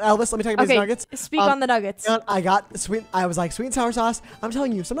nuggets. Elvis, let me talk about these nuggets. Speak on the nuggets. I got sweet and sour sauce. I'm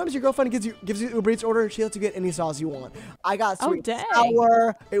telling you, sometimes your girlfriend gives you Uber Eats order and she lets you get any sauce you want. I got sweet and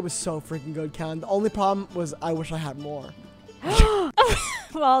sour. It was so freaking good, Ken. The only problem was I wish I had more.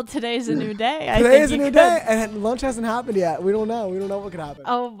 Well, today's a new day. Today is a new day, and lunch hasn't happened yet. We don't know. We don't know what could happen.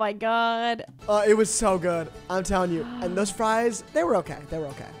 Oh my God. It was so good. I'm telling you. And those fries, they were okay.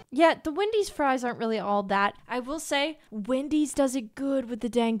 Yeah, the Wendy's fries aren't really all that. I will say, Wendy's does it good with the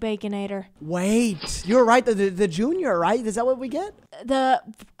dang Baconator. Wait, you're right. The junior, right? Is that what we get? The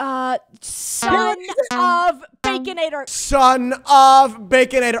son of Baconator. Son of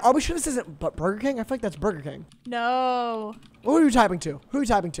Baconator. Are we sure this isn't Burger King? I feel like that's Burger King. No. Who are you typing to?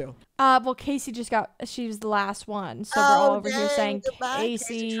 Well, Casey she was the last one. So we're all over here saying,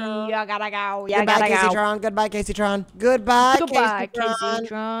 Casey, you gotta go. Goodbye, Casey Tron. Goodbye, Casey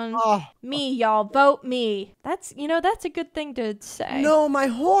Tron. Oh. Me, y'all. Vote me. That's a good thing to say. No, my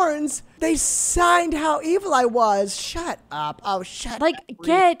horns. They signed how evil I was. Shut up. Oh, shut up. Like,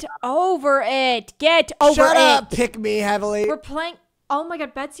 get over it. Shut up. Pick me heavily. We're playing. Oh my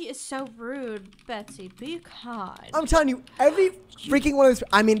God, Betsy is so rude. Betsy, be kind. I'm telling you, every freaking one of these.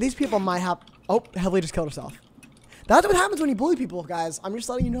 I mean, these people might have. Oh, Heavily just killed herself. That's what happens when you bully people, guys. I'm just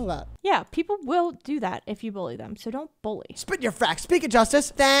letting you know that. Yeah, people will do that if you bully them. So don't bully. Spit your facts. Speak it, Justice.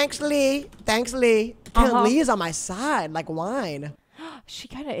 Thanks, Lee. Lee is on my side, like wine. She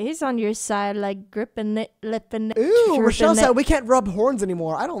kind of is on your side, like gripping it, lipping it. Ooh, Rochelle said we can't rub horns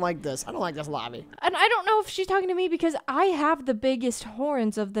anymore. I don't like this. Lobby. And I don't know if she's talking to me because I have the biggest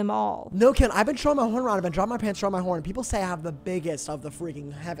horns of them all. No, Ken, I've been showing my horn around. I've been dropping my pants, showing my horn. People say I have the biggest of the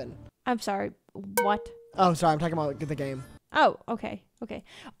freaking heaven. I'm sorry. What? Oh, sorry. I'm talking about the game. Oh, okay.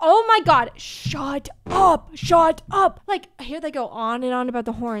 Oh my God. Shut up. Like, here they go on and on about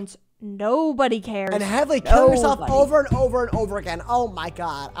the horns. Nobody cares. And Heavily kill yourself over and over again. Oh my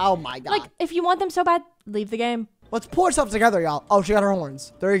God. Like, if you want them so bad, leave the game. Let's pull ourselves together, y'all. Oh, she got her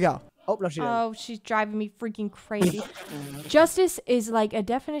horns. There you go. Oh, no, she didn't. Oh, she's driving me freaking crazy. Justice is like a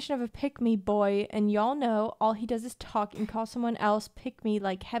definition of a pick-me boy, and y'all know all he does is talk and call someone else pick-me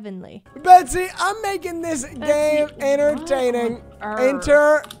like Heavenly. Betsy, I'm making this game entertaining.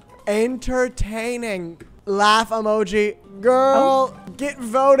 Entertaining. laugh emoji. Girl, get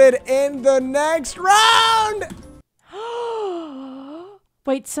voted in the next round.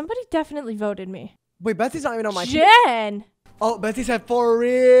 Wait, somebody definitely voted me. Wait, Betsy's not even on my team. Jen! Oh, Betsy said for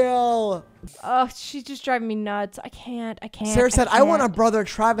real. Oh, she's just driving me nuts. I can't. Sarah said, I want our brother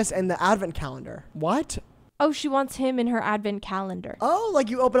Travis in the advent calendar. What? Oh, she wants him in her advent calendar. Oh, like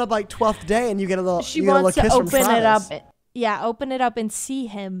you open up like 12th day and you get a little, she wants to kiss open from it up. Travis. Yeah, open it up and see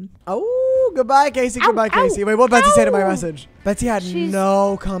him. Oh, goodbye, Casey. Goodbye, Casey. Wait, what did Betsy say to my message? Betsy had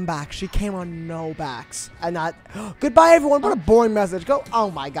no comeback. She came on no backs. And that, goodbye, everyone. What a boring message. Go. Oh,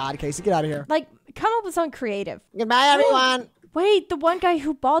 my God, Casey. Get out of here. Like, come up with something creative. Goodbye, everyone. Wait, the one guy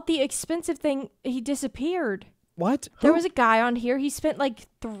who bought the expensive thing, he disappeared. What? There was a guy on here. He spent like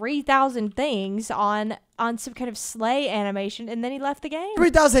 3,000 things on some kind of sleigh animation, and then he left the game.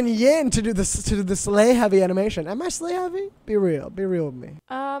 3,000 yen to do the sleigh heavy animation. Am I sleigh heavy? Be real with me.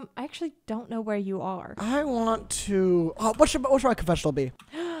 I actually don't know where you are. I want to. Oh, what should my confessional be?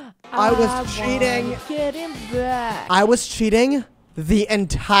 I was cheating. Get him back. I was cheating the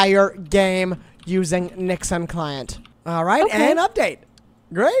entire game using Nixon client. All right, and update.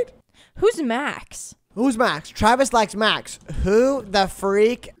 Great. Who's Max? Who's Max? Travis likes Max. Who the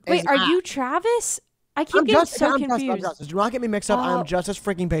freak is Wait, are Max? you Travis? I keep getting so confused. Do not get me mixed up. I'm Justice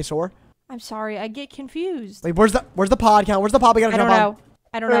freaking Paysor. I'm sorry, I get confused. Wait, where's the pod count? Where's the pod? We gotta jump on.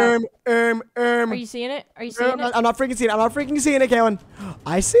 I don't know. Are you seeing it? Are you seeing it? I'm not freaking seeing it. I'm not freaking seeing it, Kaylin.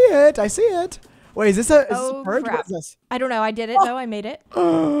 I see it. I see it. Wait, is this a purge? Crap. What is this? I don't know. I did it though. I made it.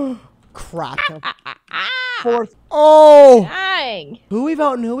 Crap. Fourth. Oh. Dang. Who we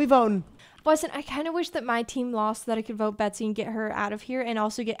voting? Listen, I kind of wish that my team lost so that I could vote Betsy and get her out of here and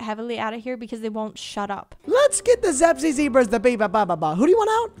also get Heavily out of here because they won't shut up. Let's get the Zepsy Zebras, the ba-ba-ba-ba-ba. Who do you want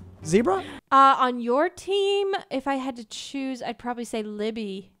out? Zebra? On your team, if I had to choose, I'd probably say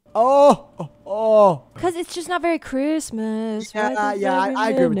Libby. Oh. Because it's just not very Christmas. Yeah, I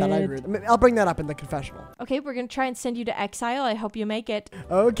agree with that. I agree. I'll bring that up in the confessional. Okay, we're going to try and send you to exile. I hope you make it.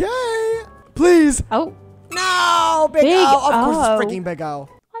 Okay. Please. Oh. No, Big O. Of course it's freaking Big O.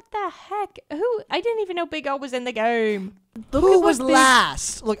 What the heck? I didn't even know Big O was in the game. Who was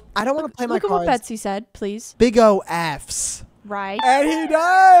last? Look, I don't want to play my cards. Look at what Betsy said, please. Big O Fs. Right. And he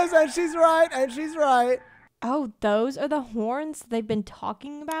does. And she's right. Oh, those are the horns they've been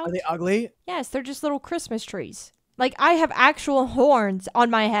talking about? Are they ugly? Yes, they're just little Christmas trees. Like, I have actual horns on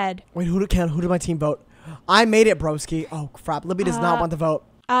my head. Wait, who did my team vote? I made it, broski. Oh, crap. Libby does not want the vote.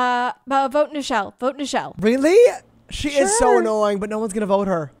 Vote Nichelle. Vote Nichelle. Really? She is so annoying, but no one's going to vote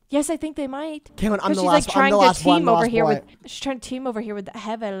her. Yes, I think they might. Cameron, I'm the last one. She's trying to team over here with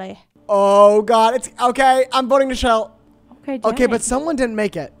Heavily. Oh, God. It's okay. I'm voting Nichelle. Okay, okay, but someone didn't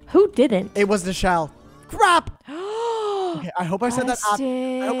make it. Who didn't? It was Nichelle. Crap. Okay, I hope I said that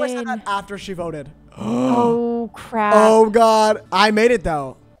after she voted. Oh, crap. Oh, God. I made it,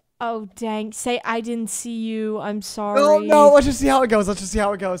 though. Oh, dang. Say I didn't see you. I'm sorry. No. Let's just see how it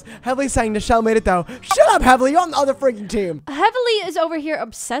goes. Heavily saying Nichelle made it, though. Shut up, Heavily. You're on the other freaking team. Heavily is over here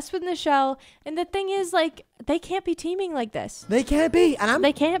obsessed with Nichelle. And the thing is, like, they can't be teaming like this. They can't be. And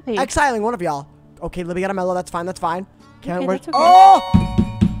they can't be. Exiling one of y'all. Okay, Libby got a mellow. That's fine. Okay, that's okay.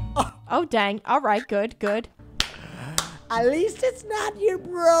 Oh, dang. All right. Good. At least it's not your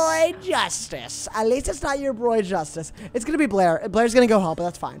boy Justice. It's going to be Blair. Blair's going to go home, but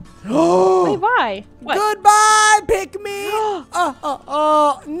that's fine. Wait, why? What? Goodbye, pick me.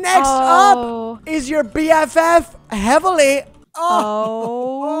 Next up is your BFF, Heavily.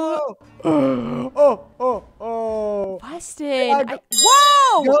 Busted.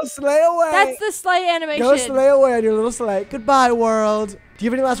 Whoa! Go slay away. That's the sleigh animation. Go slay away on your little sleigh. Goodbye, world. Do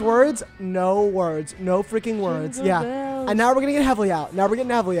you have any last words? No words. No freaking words. Jingle Yeah. bells. And now we're going to get Heavily out.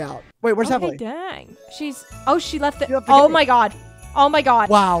 Wait, where's Heavily? Dang. She left it. Oh my God.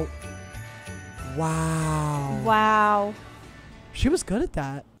 Wow. She was good at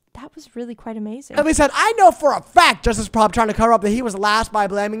that. That was really quite amazing. Heavily said, I know for a fact Justice Prop trying to cover up that he was last by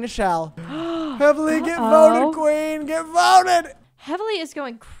blaming Nichelle. Heavily, get voted, queen. Get voted. Heavily is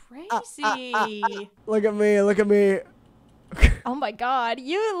going crazy. Look at me. Oh my God.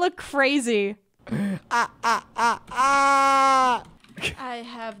 You look crazy. I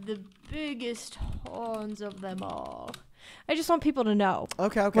have the biggest horns of them all. I just want people to know.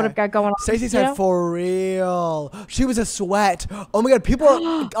 Okay. What I've got going on. Stacey said, for real. She was a sweat. Oh my God, people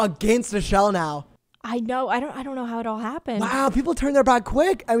are against Nichelle now. I know. I don't know how it all happened. Wow, people turn their back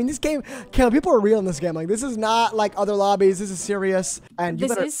quick. I mean, this game, people are real in this game. Like, this is not like other lobbies. This is serious. And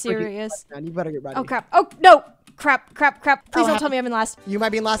this is serious. Man, you better get ready. Oh crap. Oh no. Crap. Please don't tell me I'm in last. You might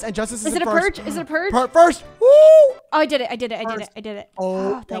be in last, and Justice is in it a first. purge? Is it a purge? First. Woo! Oh, I did it.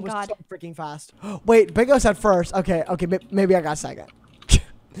 Oh, thank God. Was so freaking fast. Wait, Big O said first. Okay, maybe I got second.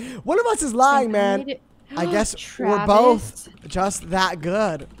 One of us is lying, man. I guess we're both just that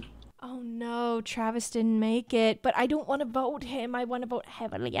good. Oh no, Travis didn't make it, but I don't want to vote him. I want to vote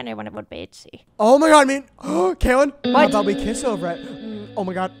heavily, and I want to vote Betsy. Oh my God, Kaylin, I thought we kiss over it. Oh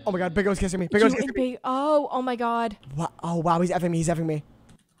my God, Big O's kissing me. Big O's kissing me. Oh my God. Oh wow, he's effing me.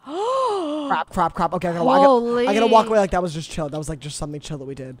 Crap. Okay, I gotta walk away like that was just chill. That was like just something chill that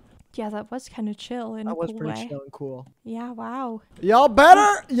we did. Yeah, that was kind of chill in a cool way. That was pretty chill and cool. Yeah, wow. Y'all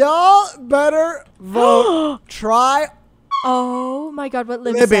better vote. Try. Oh my God, what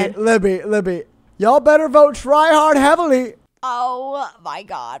Libby said. Libby. Y'all better vote try hard heavily. Oh my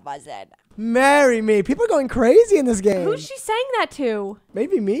God, was it? Marry me. People are going crazy in this game. Who's she saying that to?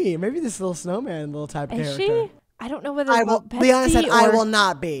 Maybe me. Maybe this little snowman little type Is character. She? I don't know whether Leanna said I will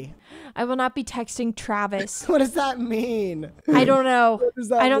not be. I will not be texting Travis. What does that mean? I don't know.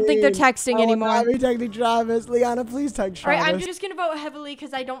 I don't think they're texting anymore. I will not be texting Travis. Leanna, please text Travis. All right, I'm just going to vote heavily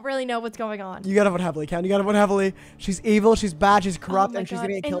because I don't really know what's going on. You got to vote heavily, Ken. You got to vote heavily. She's evil. She's bad. She's corrupt. And she's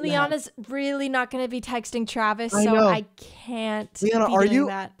going to get killed. And Leanna's really not going to be texting Travis, I so know. I can't Leanna, be doing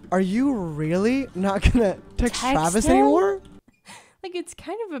that. Are you really not going to text Travis anymore? Like, it's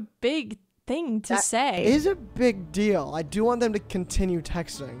kind of a big thing to say. It is a big deal. I do want them to continue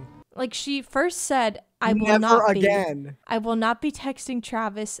texting. Like, she first said, I will not be texting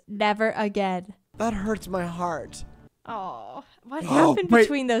Travis never again. That hurts my heart. Oh, what happened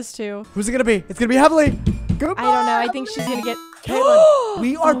between those two? Who's it gonna be? It's gonna be heavily. Goodbye. I don't know. I think she's gonna get.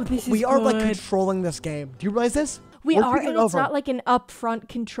 Caitlin, we are like controlling this game. Do you realize this? We are, and it's not like an upfront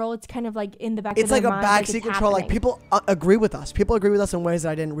control. It's kind of like in the back of their mind. It's like a backseat control. Like people agree with us. People agree with us in ways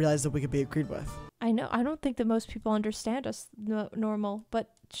that I didn't realize that we could be agreed with. I know. I don't think that most people understand us normal,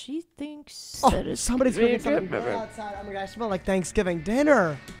 but she thinks that it's somebody's cooking something good outside. Oh my gosh, it smells like Thanksgiving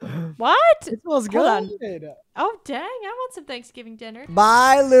dinner. What? It smells good. Oh dang! I want some Thanksgiving dinner.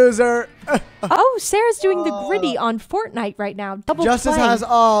 Bye, loser. Oh, Sarah's doing the gritty on Fortnite right now. Double Justice playing. has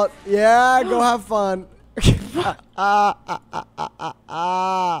all. Yeah, go have fun.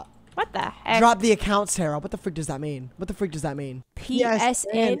 What the heck? Drop the account, Sarah. What the freak does that mean?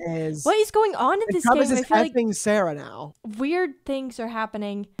 PSN. What is going on in this game? I feel like Sarah now. Weird things are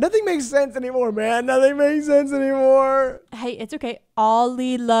happening. Nothing makes sense anymore, man. Nothing makes sense anymore. Hey, it's okay.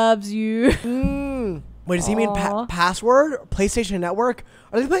 Ollie loves you. Wait, does he mean password? PlayStation Network?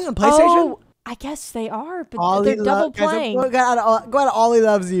 Are they playing on PlayStation? Oh, I guess they are, but they're double playing. Guys, go out Ollie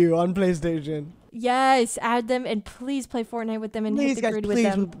Loves You on PlayStation. Yes, add them and please play Fortnite with them and hit the grid with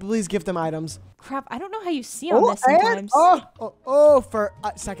them. Please give them items. Crap, I don't know how you see on this sometimes. For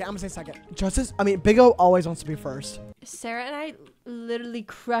a second. I'm gonna say second. Big O always wants to be first. Sarah and I literally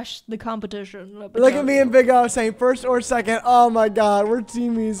crushed the competition. Look at me and Big O saying first or second. Oh my God, we're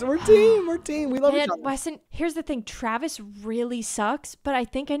teamies. We're team. We love each other. Weston, here's the thing. Travis really sucks, but I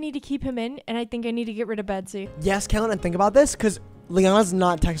think I need to keep him in, and I think I need to get rid of Betsy. Yes, Kellen, and think about this, because Leanna's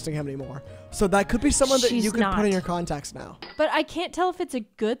not texting him anymore. So that could be someone that you could put in your contacts now. But I can't tell if it's a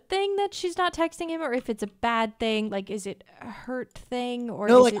good thing that she's not texting him or if it's a bad thing. Like, is it a hurt thing or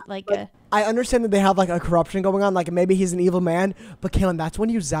is it like a... I understand that they have like a corruption going on. Like maybe he's an evil man. But Kaylin, that's when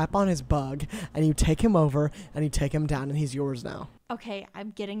you zap on his bug and you take him over and you take him down and he's yours now. Okay, I'm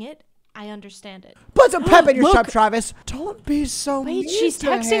getting it. I understand it. Put some pep in your step, Travis. Don't be so mean. Wait, she's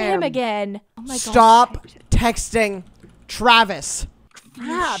texting him again. Oh my God. Stop texting Travis.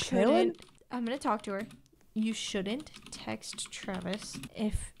 Crap, Kaylin. I'm going to talk to her. You shouldn't text Travis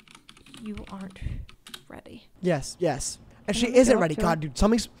if you aren't ready. Yes. And she isn't ready. God, dude,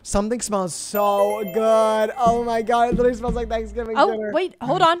 something smells so good. Oh my God, it literally smells like Thanksgiving dinner. Wait,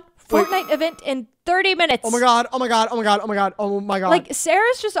 hold on. Fortnite event in 30 minutes. Oh my God. Like,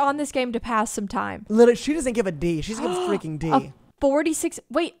 Sarah's just on this game to pass some time. Literally, she doesn't give a D. She's giving freaking D. 46.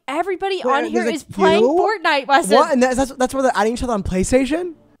 Wait, everybody on here is playing Fortnite, Weston. What? And that's where they're adding each other on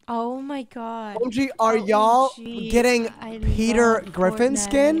PlayStation? Oh my God. OMG, are y'all getting Peter Griffin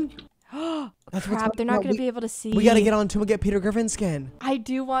skin? Crap, they're not going to be able to see. We got to get on to and get Peter Griffin skin. I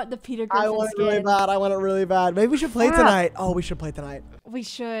do want the Peter Griffin skin. I want it really bad. Maybe we should play tonight. Oh, we should play tonight. We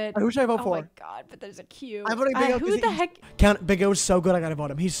should. Who should I vote for? Oh my God, but there's a queue. I'm voting Big O. Who the heck? Big O's so good, I got to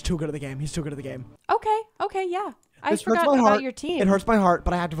vote him. He's too good at the game. Okay, yeah. I forgot about your team. It hurts my heart,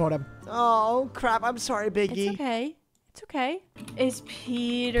 but I have to vote him. Oh, crap. I'm sorry, Biggie. It's okay. Is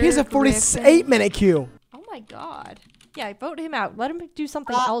Peter He has a 48-minute queue. Oh my God. Yeah, vote him out. Let him do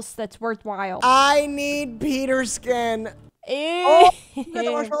something else that's worthwhile. I need Peter's skin. Oh, you got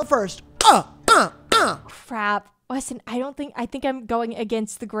the marshmallow first. Crap. Listen, I think I'm going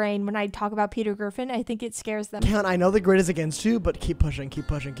against the grain when I talk about Peter Griffin. I think it scares them. Count, I know the grid is against you, but keep pushing,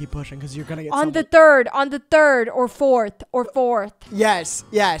 because you're gonna get on the third or fourth.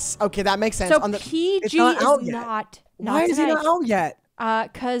 Yes. Okay, that makes sense. So PG is not. Why is he not out yet?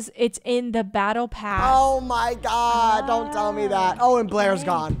 Cause it's in the battle pass. Oh my God! Don't tell me that. Oh, and Blair's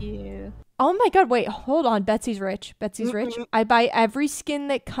gone. You. Oh my God! Wait, hold on. Betsy's rich. I buy every skin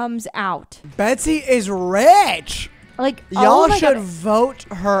that comes out. Betsy is rich. Like y'all should vote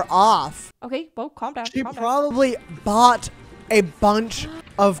her off. Okay, well, calm down. She probably bought a bunch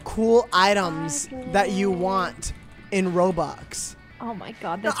of cool items that you want in Robux. Oh my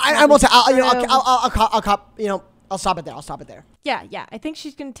God! That's I won't say. I'll stop it there. Yeah. I think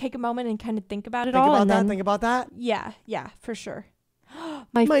she's gonna take a moment and kind of think about it Think about that. Yeah, for sure.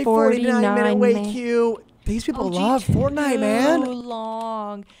 My 49-minute wait queue. These people love Fortnite, man. Too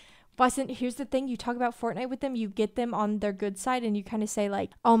long. Listen, here's the thing. You talk about Fortnite with them, you get them on their good side, and you kind of say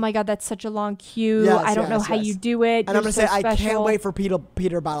like, "Oh my God, that's such a long queue. I don't know how you do it." And I'm gonna say, I can't wait for Peter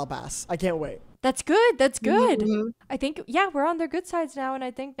Battle Pass. I can't wait. That's good. I think, we're on their good sides now, and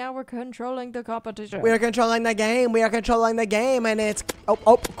I think now we're controlling the competition. We are controlling the game, and it's...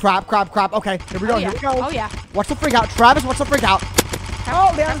 Oh, crap. Okay, here we go. Oh, yeah. What's the freak out? Travis, what's the freak out?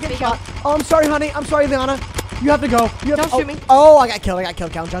 Oh, Leon's getting shot. Oh, I'm sorry, honey. I'm sorry, Leona. You have to go. Don't shoot me. Oh, I got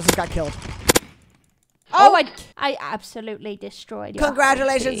killed. Count. Justice got killed. Oh, I absolutely destroyed you.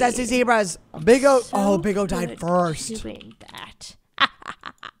 Congratulations, Zesty Zebras. Big O died first. Doing that.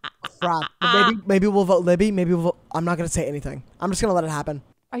 Crap. Maybe we'll vote Libby. I'm not gonna say anything. I'm just gonna let it happen.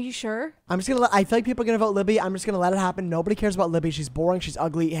 Are you sure? I feel like people are gonna vote Libby. I'm just gonna let it happen. Nobody cares about Libby. She's boring. She's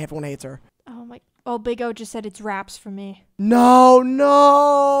ugly. Everyone hates her. Oh, Big O just said it's wraps for me. No,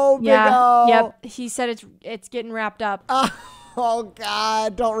 Big O. Yep. He said it's getting wrapped up. Oh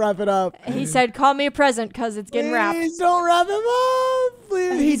God, don't wrap it up. He said, "Call me a present, cause it's getting wrapped." Please don't wrap him up.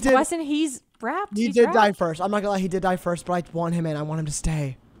 Please. He's wrapped. He did die first. I'm not gonna lie. He did die first, but I want him in. I want him to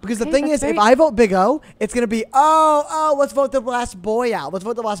stay. Because the thing is, if I vote Big O, it's going to be, let's vote the last boy out. I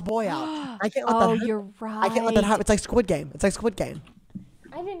can't let that happen. You're right. I can't let that happen. It's like Squid Game.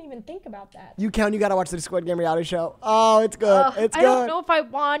 I didn't even think about that. You got to watch the Squid Game reality show. Oh, it's good. It's good. I don't know if I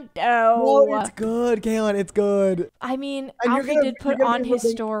want to. No, it's good, Kaylin. It's good. I mean, Alfie did put on his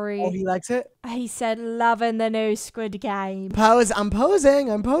story. Oh, he likes it? He said, loving the new Squid Game. I'm posing.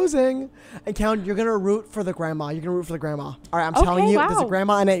 And Kaylin, you're going to root for the grandma. All right, I'm telling you, there's a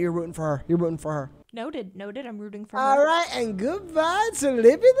grandma in it. You're rooting for her. Noted. I'm rooting for her. All right, and goodbye to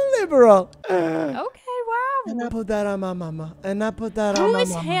Libby the Liberal. Okay, wow. And I put that on my mama. Who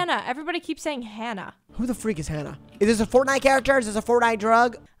is Hannah? Everybody keeps saying Hannah. Who the freak is Hannah? Is this a Fortnite character? Is this a Fortnite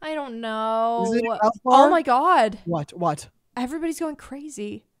drug? I don't know. Is it oh my God. What? Everybody's going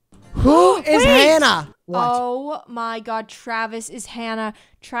crazy. Who is Hannah? What? Oh my God, Travis is Hannah.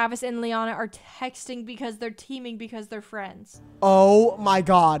 Travis and Liana are texting because they're teaming because they're friends. Oh my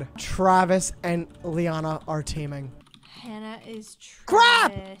God, Travis and Liana are teaming. Hannah is Travis.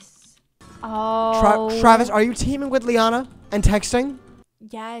 Crap! Oh. Travis, are you teaming with Liana and texting?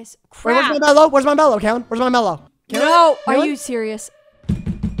 Yes. Crap. Wait, where's my mellow, Kaylin? Where's my mellow? No, are you serious?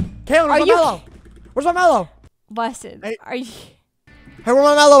 Kaylin, where's my mellow? Where's my mellow? Listen, are you... Hey, where's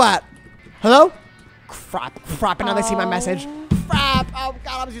my mellow at? Hello? Crap, and now they see my message. Crap, oh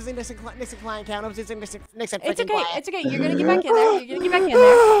God, I was using Nixon client account. I was using Nixon freaking client. It's okay, you're gonna get back in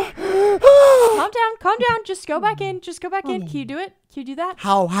there. Calm down, just go back in. Can you do it? Can you do that?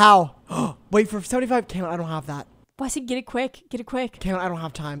 How? Wait, for 75, Kaylin, I don't have that. Blessed, get it quick. Kaylin, I don't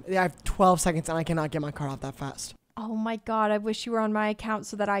have time. I have 12 seconds and I cannot get my card off that fast. Oh my God, I wish you were on my account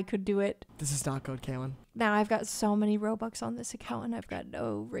so that I could do it. This is not good, Kaylin. Now I've got so many Robux on this account and I've got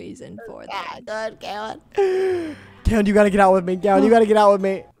no reason for that. Good, Kaylin. Kaylin, you gotta get out with me. You gotta get out with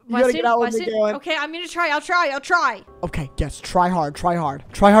me, Kaylin. Okay, I'm gonna try. I'll try. Okay, yes, try hard. Try hard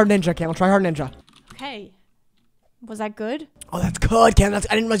ninja, Kaylin. Try hard ninja. Okay. Was that good? Oh, that's good, Kaylin. I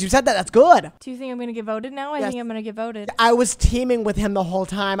didn't realize you said that. That's good. Do you think I'm gonna get voted now? I think I'm gonna get voted. I was teaming with him the whole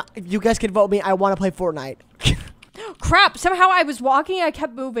time. If you guys could vote me, I want to play Fortnite. Crap! Somehow I was walking, I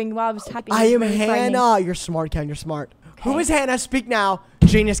kept moving while I was typing. I am Hannah. You're smart, Ken. You're smart. Okay. Who is Hannah? Speak now.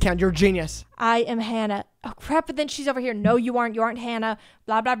 Genius, Ken. You're a genius. I am Hannah. Oh crap! But then she's over here. No, you aren't. You aren't Hannah.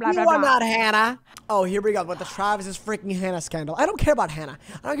 Blah blah blah blah. You are not Hannah. Oh, here we go with the Travis's freaking Hannah scandal. I don't care about Hannah.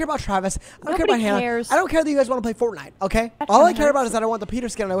 I don't care about Travis. I don't care about Hannah. I don't care that you guys want to play Fortnite. Okay. All I care about is that I want the Peter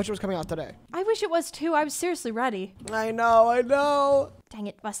scandal. I wish it was coming out today. I wish it was too. I was seriously ready. I know. Dang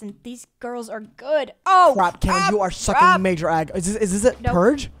it, Weston. These girls are good. Oh crap, Ken, you are sucking major egg. Is this a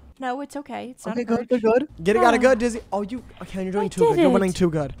purge? No, it's okay. It's not okay. Good. Get it, got it good, Dizzy. Oh, Ken, you're doing too good. You're winning too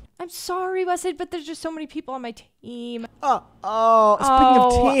good. I'm sorry, Weston, but there's just so many people on my team. Speaking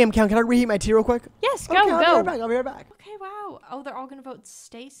of team, can I reheat my tea real quick? Yes, go. I'll be right back. Okay, wow. Oh, they're all gonna vote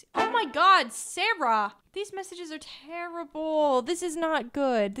Stacy. Oh my God, Sarah! These messages are terrible. This is not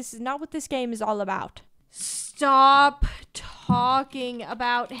good. This is not what this game is all about. Stop talking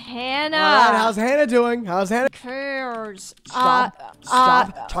about Hannah. All right, how's Hannah doing? How's Hannah? Cares.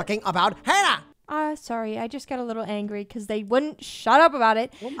 Stop talking about Hannah. Sorry, I just got a little angry because they wouldn't shut up about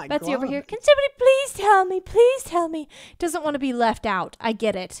it. Oh my Betsy God. over here, can somebody please tell me? Please tell me. Doesn't want to be left out. I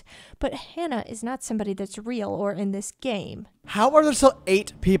get it. But Hannah is not somebody that's real or in this game. How are there still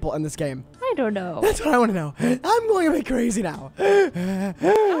 8 people in this game? I don't know. That's what I want to know. I'm going a bit crazy now. Oh,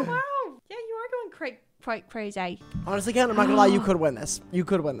 wow. Yeah, you are going quite crazy. Honestly, Ken, I'm not going to lie. You could win this. You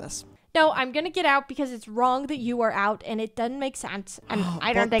could win this. No, I'm going to get out because it's wrong that you are out and it doesn't make sense. And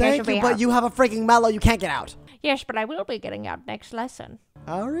I don't think I should be out. But you have a freaking mellow. You can't get out. Yes, but I will be getting out next lesson.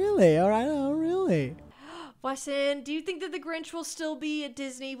 Oh, really? All right. Oh, really? Wesson, do you think that the Grinch will still be at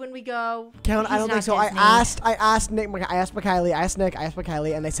Disney when we go? Count, I don't think so. Disney. I asked Nick, I asked Mikhaili, I asked Nick, I asked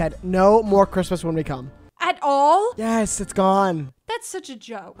Mikhaili, and they said no more Christmas when we come. At all? Yes, it's gone. That's such a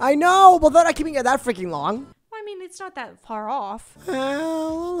joke. I know, but they're not keeping it that freaking long. I mean, it's not that far off.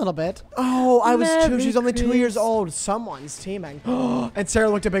 Well, a little bit. Oh, I was 2. She's only 2 years Christmas. old. Someone's teaming. And Sarah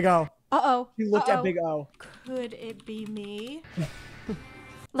looked at Big O. Uh-oh. She looked at Big O. Could it be me?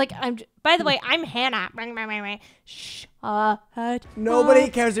 Like, by the way, I'm Hannah. Shut Nobody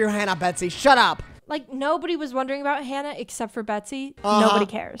up. cares you're Hannah, Betsy. Shut up. Like, nobody was wondering about Hannah except for Betsy. Nobody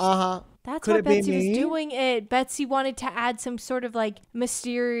cares. That's Could why it be Betsy was me? doing it. Betsy wanted to add some sort of, like,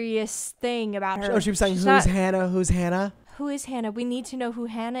 mysterious thing about her. Oh, she was saying, She's who's not- Hannah? Who's Hannah? Who is Hannah? We need to know who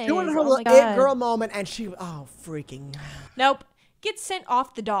Hannah is. She wanted her Oh little my God. it girl moment, and she, oh, freaking. Nope. Get sent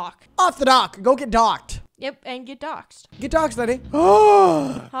off the dock. Off the dock. Go get docked. Yep, and get doxxed. Get docked, lady.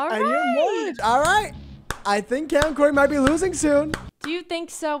 Oh. All And you right. won. All right. I think Cam Corey might be losing soon. Do you think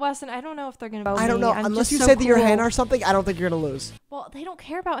so, Weston? I don't know if they're going to vote I don't me. know. I'm Unless just you so said that you're cool. Hannah or something, I don't think you're going to lose. Well, they don't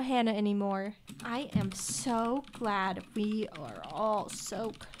care about Hannah anymore. I am so glad we are all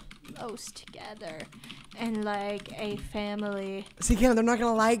so close together and like a family. See, Cam, they're not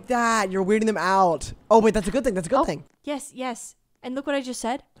going to like that. You're weirding them out. Oh, wait, that's a good thing. That's a good thing. Yes, yes. And look what I just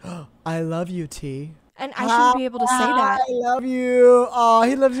said. I love you, T. And I shouldn't be able to say that. I love you. Oh,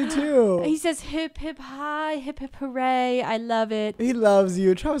 he loves you too. He says hip, hip, hi, hip, hip, hooray. I love it. He loves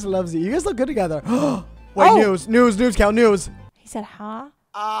you. Travis loves you. You guys look good together. Wait, news, Cal, news. He said, huh?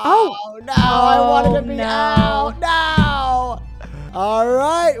 Oh, no. I wanted to be out. No. All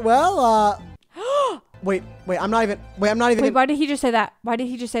right. Well, Wait, I'm not even. Wait, why did he just say that? Why did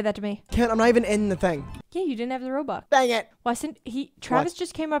he just say that to me? Ken, I'm not even in the thing. Yeah, you didn't have the Robux. Dang it. Weston, Travis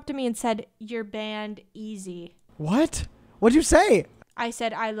just came up to me and said, you're banned easy. What? What'd you say? I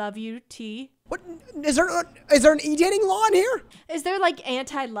said, I love you, T. What is there an e-dating law in here? Is there like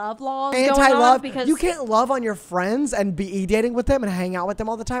anti-love laws going Anti-love? on? Because You can't love on your friends and be e-dating with them and hang out with them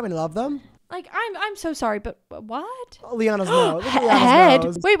all the time and love them? like I'm so sorry, but what? Oh, Liana's nose. Look at Liana's Head?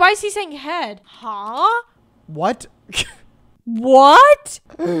 nose. Wait, why is he saying head? Huh? What? What?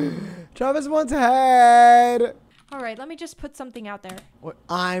 Travis wants head. All right, let me just put something out there.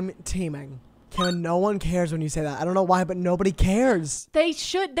 I'm teaming. Kevin, no one cares when you say that. I don't know why, but nobody cares. They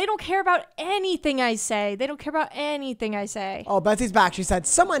don't care about anything I say. They don't care about anything I say. Oh, Betsy's back. She said,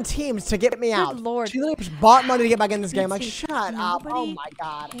 someone teams to get me out. Lord. She literally just bought money to get back in this game. Like, Betsy, shut up. Oh, nobody my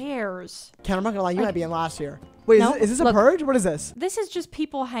God. cares. Ken, I'm not going to lie. You might be in last year. Wait, No, is this a look. purge? What is this? This is just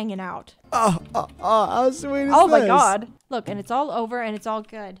people hanging out. Oh, how sweet is this? Oh my God. Look, and it's all over and it's all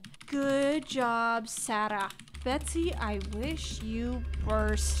good. Good job, Sarah. Betsy, I wish you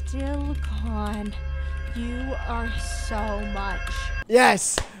were still gone. You are so much.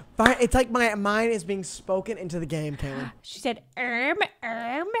 Yes. Fine. It's like my mind is being spoken into the game, Kaylin. She said, I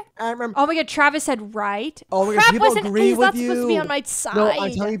remember. Oh my God, Travis said right. Oh my God, Crap, people Weston, agree he's with not you. supposed to be on my side. No,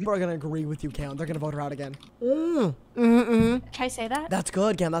 I'm telling you, people are going to agree with you, Kaylin. They're going to vote her out again. Can I say that? That's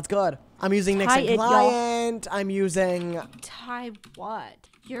good, Cam. That's good. I'm using Tie Nixon it, y'all. client. I'm using Tie what?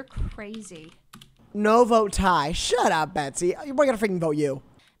 You're crazy. no vote tie. Shut up, Betsy. We're going to freaking vote you.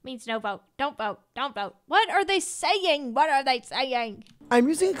 Means no vote. Don't vote. Don't vote. What are they saying? What are they saying? I'm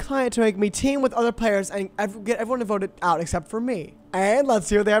using a client to make me team with other players and get everyone to vote it out except for me. And let's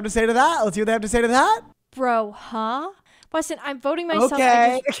see what they have to say to that. Let's see what they have to say to that. Bro, huh? Weston, I'm voting myself.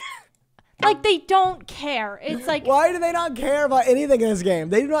 Okay. Like, they don't care. It's like, Why do they not care about anything in this game?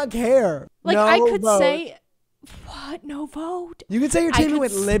 They do not care. like No I could vote. say, what? No vote? You could say you're I teaming could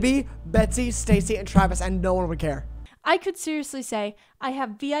with Libby, Betsy, Stacy, and Travis, and no one would care. I could seriously say I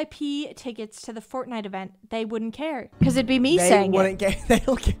have VIP tickets to the Fortnite event. They wouldn't care because it'd be me saying it. They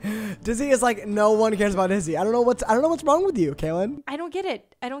don't care. Dizzy is like, no one cares about Dizzy. I don't know what's wrong with you, Kaylin. I don't get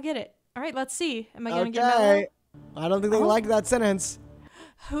it. All right, let's see. Am I gonna get mellow? I don't think they like that sentence.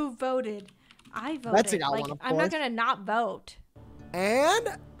 Who voted? I voted. Betsy got one, of I'm not gonna not vote. And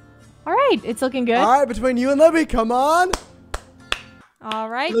all right, it's looking good. All right, between you and Libby, come on. All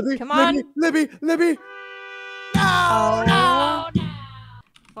right, Libby, come on. Libby. No.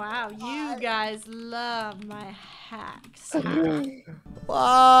 Wow, you guys love my hacks.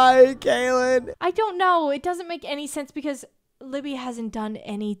 Why, Kaylin? I don't know. It doesn't make any sense because Libby hasn't done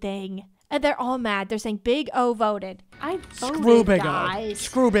anything. And they're all mad. They're saying Big O voted. I voted, Screw Big guys. O.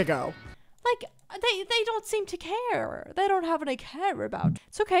 Screw Big O. Like, they don't seem to care. They don't have any care about.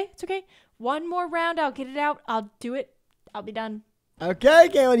 It's okay. It's okay. One more round. I'll get it out. I'll do it. I'll be done. Okay,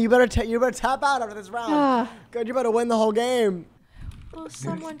 Kaylin, you better tap out after this round. Good, you better win the whole game. Will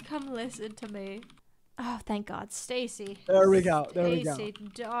someone come listen to me? Oh, thank God, Stacy. There we go. Stacy,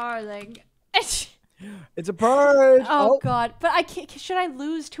 darling. It's a purge. Oh God, but I can't. Should I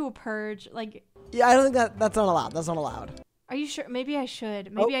lose to a purge? Like. Yeah, I don't think that's not allowed. That's not allowed. Are you sure? Maybe I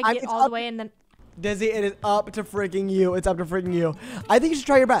should. Maybe I get all the way and then. Dizzy, it is up to freaking you. It's up to freaking you. I think you should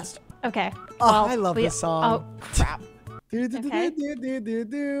try your best. Okay. Oh, well, I love this song. Oh crap. Okay.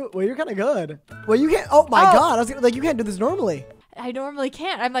 Well, you're kind of good. Well, you can't. Oh my God! I was like, you can't do this normally. I normally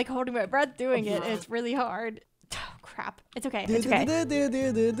can't. I'm like holding my breath doing it. It's really hard. Oh crap! It's okay. It's okay.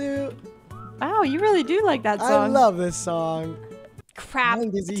 Wow, you really do like that song. I love this song. Crap!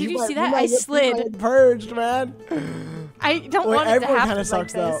 Did you see that? I slid. Purged, man. I don't want it to happen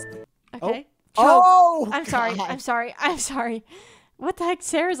sucks, like this. Though. Okay. Oh! I'm sorry. I'm sorry. What the heck?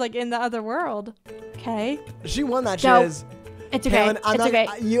 Sarah's like in the other world. Okay. She won that shiz. It's okay. It's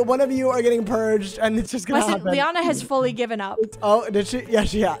okay. One of you are getting purged, and it's just gonna happen. Liana has fully given up. Did she?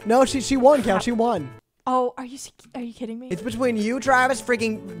 Yeah. No, she won, Cal. She won. Oh, are you kidding me? It's between you, Travis,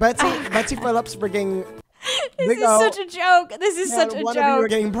 freaking Betsy Phillips, freaking. This is such a joke. This is such a joke. One of you are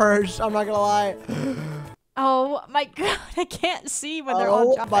getting purged. I'm not gonna lie. Oh my God, I can't see when they're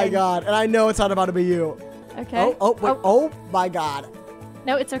all jumping. Oh my God, and I know it's not about to be you. Okay. Oh my God.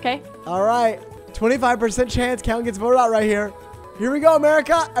 No, it's okay. All right, 25% chance Count gets voted out right here. Here we go,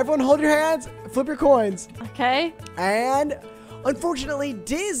 America. Everyone hold your hands, flip your coins. Okay. And unfortunately,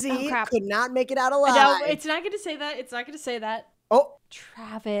 Dizzy could not make it out alive. No, it's not going to say that. It's not going to say that. Oh.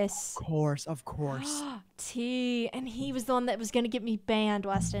 Travis. Of course. T. And he was the one that was going to get me banned,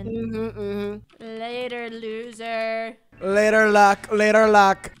 Weston. Later, loser. Later,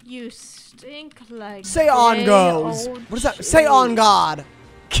 luck. You stink like Say on goes. What is that? Say on God.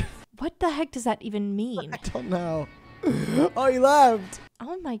 What the heck does that even mean? I don't know. Oh, he left.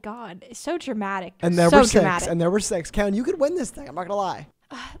 Oh my God. It's so dramatic. And there were six. Count, you could win this thing. I'm not going to lie.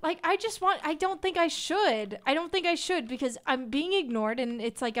 Like, I don't think I should. I don't think I should because I'm being ignored and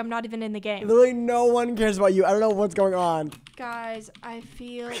it's like I'm not even in the game. Literally no one cares about you. I don't know what's going on. Guys, I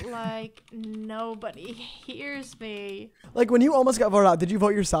feel like nobody hears me. Like when you almost got voted out, did you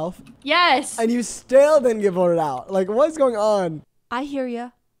vote yourself? Yes. And you still didn't get voted out. Like what's going on? I hear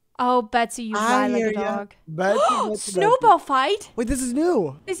you. Oh, Betsy, you lie like a dog. Betsy. Snowball fight? Wait, this is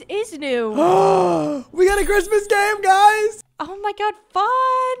new. This is new. We got a Christmas game, guys. Oh my God,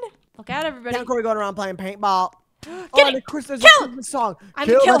 fun. Look out, everybody. Now we're going around playing paintball. Get it. There's a Christmas song. I'm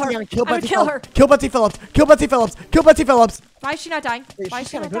gonna kill her. I'm gonna kill her. Kill Betsy Phillips. Kill Betsy Phillips. Kill Betsy Phillips. Why is she not dying? Why is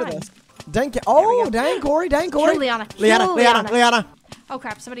she not dying? Dang Corey. Kill Liana. Liana. Oh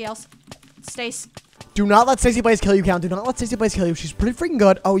crap, somebody else. Stace. Do not let Stacey Blaze kill you, Count. Do not let Stacey Blaze kill you. She's pretty freaking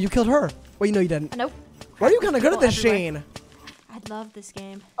good. Oh, you killed her. Wait, no, you didn't. Nope. Why are you kind of good at this, Shane? I love this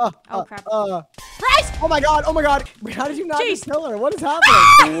game. Oh crap. Bryce! Oh my God. Wait, how did you not kill her? What is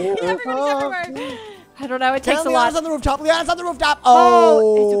happening? Everybody's everywhere. I don't know. It takes a lot. Liana's on the rooftop. Liana's on the rooftop.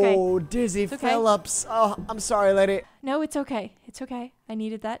 Oh, it's okay. Dizzy Phillips. Oh, I'm sorry, lady. No, it's okay. It's okay. I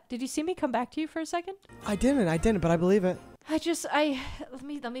needed that. Did you see me come back to you for a second? I didn't, but I believe it.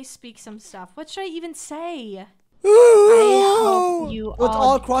 Let me speak some stuff. What should I even say? I hope you Let's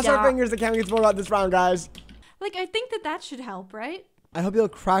all cross our fingers that Count gets voted out this round, guys. Like, I think that should help, right? I hope you'll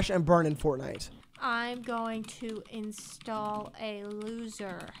crash and burn in Fortnite. I'm going to install a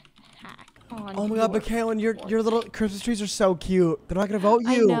loser hack on Oh my God, but Kaylin, your little Christmas trees are so cute. They're not gonna vote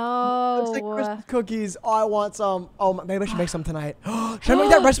you. I know. It's like Christmas cookies. Oh, I want some. Oh, maybe I should make some tonight. Should I make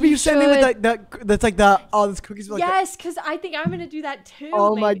that recipe you sent me with that's like this cookies? With yes, because I think I'm gonna do that too.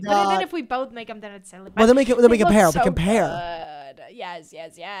 Oh my God. But then if we both make them, then it's silly. Well, then we compare. So we compare. Good. Yes.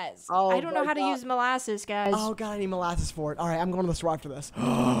 Oh, I don't know how to use molasses, guys. Oh God, I need molasses for it. All right, I'm going to the store after this.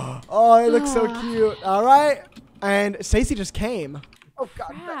 Oh, it looks so cute. All right. And Stacy just came. Oh,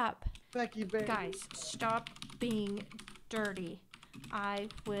 God. Crap. Becky, baby. Guys, stop being dirty. I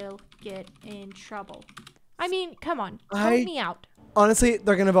will get in trouble. I mean, come on. Help me out. Honestly,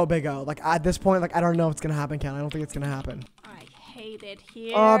 they're going to vote Big O. Like, at this point, like, I don't know if it's going to happen, Ken. I don't think it's going to happen. I hate it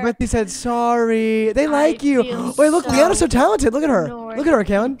here. Oh, Betsy said sorry. They like you. Wait, look, Leanna's so talented. Look at her. Look at her,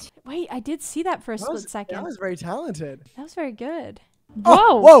 Kaylin. Wait, I did see that for a split second. That was very talented. That was very good.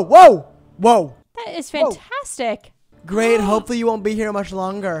 Whoa. Whoa, whoa, whoa. That is fantastic. Great. Hopefully you won't be here much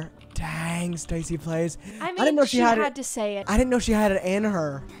longer. Dang, Stacy plays. I didn't know she had to say it. I didn't know she had it in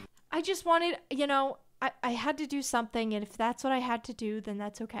her. I just wanted, you know, I had to do something, and if that's what I had to do, then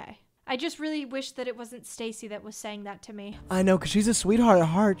that's okay. I just really wish that it wasn't Stacy that was saying that to me. I know, because she's a sweetheart at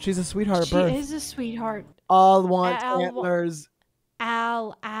heart. She's a sweetheart at birth. She is a sweetheart. All want antlers.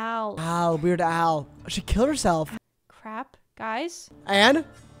 Al. Al, weird Al. She killed herself. Crap, guys. And?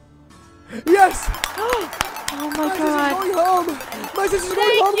 Yes! Oh my God. Going home. My sister's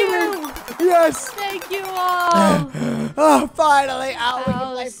going home to me. Yes. Thank you all. Oh, finally. Al, we can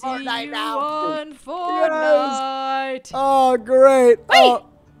I'll play see Fortnite you now. on Fortnite. Yes. Oh, great. Wait. Oh,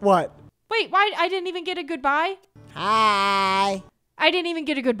 what? Wait, why? I didn't even get a goodbye. Hi. I didn't even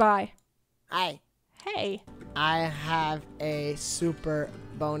get a goodbye. Hi. Hey. I have a super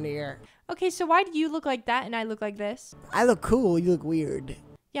bonier. Okay, so why do you look like that and I look like this? I look cool. You look weird.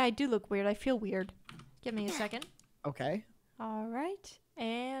 Yeah, I do look weird. I feel weird. Give me a second. Okay. All right.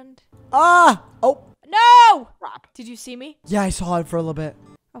 And... Ah! Oh! No! Crap. Did you see me? Yeah, I saw it for a little bit.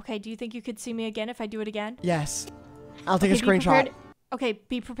 Okay, do you think you could see me again if I do it again? Yes. I'll take a screenshot. Okay,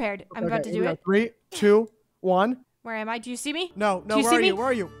 be prepared. I'm about to do it. 3, 2, 1. Where am I? Do you see me? No, do you where see are me? you? Where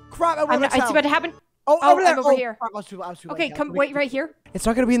are you? Crap, it's about to happen. Oh, over there. I'm over here. Crap, I was too Okay, late. come, wait right here. It's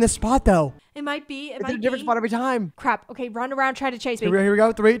not going to be in this spot, though. It might be. It's in a different spot every time. Crap. Okay, run around, try to chase me. Here we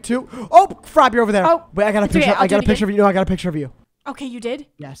go. 3, 2. Oh, crap, you're over there. Oh, wait, I got a picture. I got a picture of you. No, I got a picture of you. Okay, you did?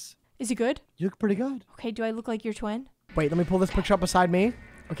 Yes. Is he good? You look pretty good. Okay, do I look like your twin? Wait, let me pull this picture up beside me.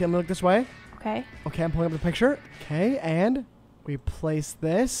 Okay, let me look this way. Okay. Okay, I'm pulling up the picture. Okay, and we place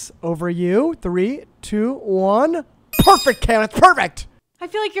this over you. 3, 2, 1. Perfect, Cam. It's perfect. I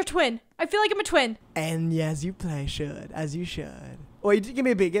feel like your twin. I feel like I'm a twin. And as you play, as you should. Wait, give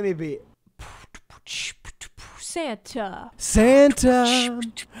me a beat. Give me a beat. Santa.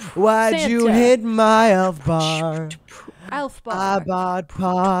 Why'd you hit my elf bar? Elf bar. I bought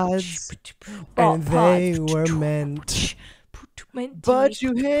pods, and they were meant. But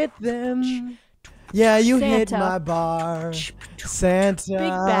you hit them. Yeah, you hit my bar. Santa. Big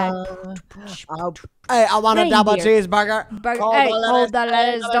bag. Hey, I want a double cheeseburger. Hey, hold the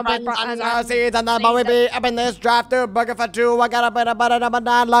lettuce. Don't be seeds and the bummy bee up in this drive-thru burger for 2. I got a bit of butter number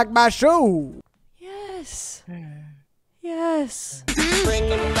 9 like my shoe. Yes. Yes.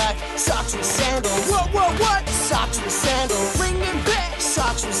 Bringing back socks with sandals. What? Socks with sandals. Bringing back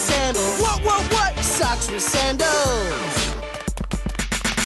socks with sandals. What? Socks with sandals.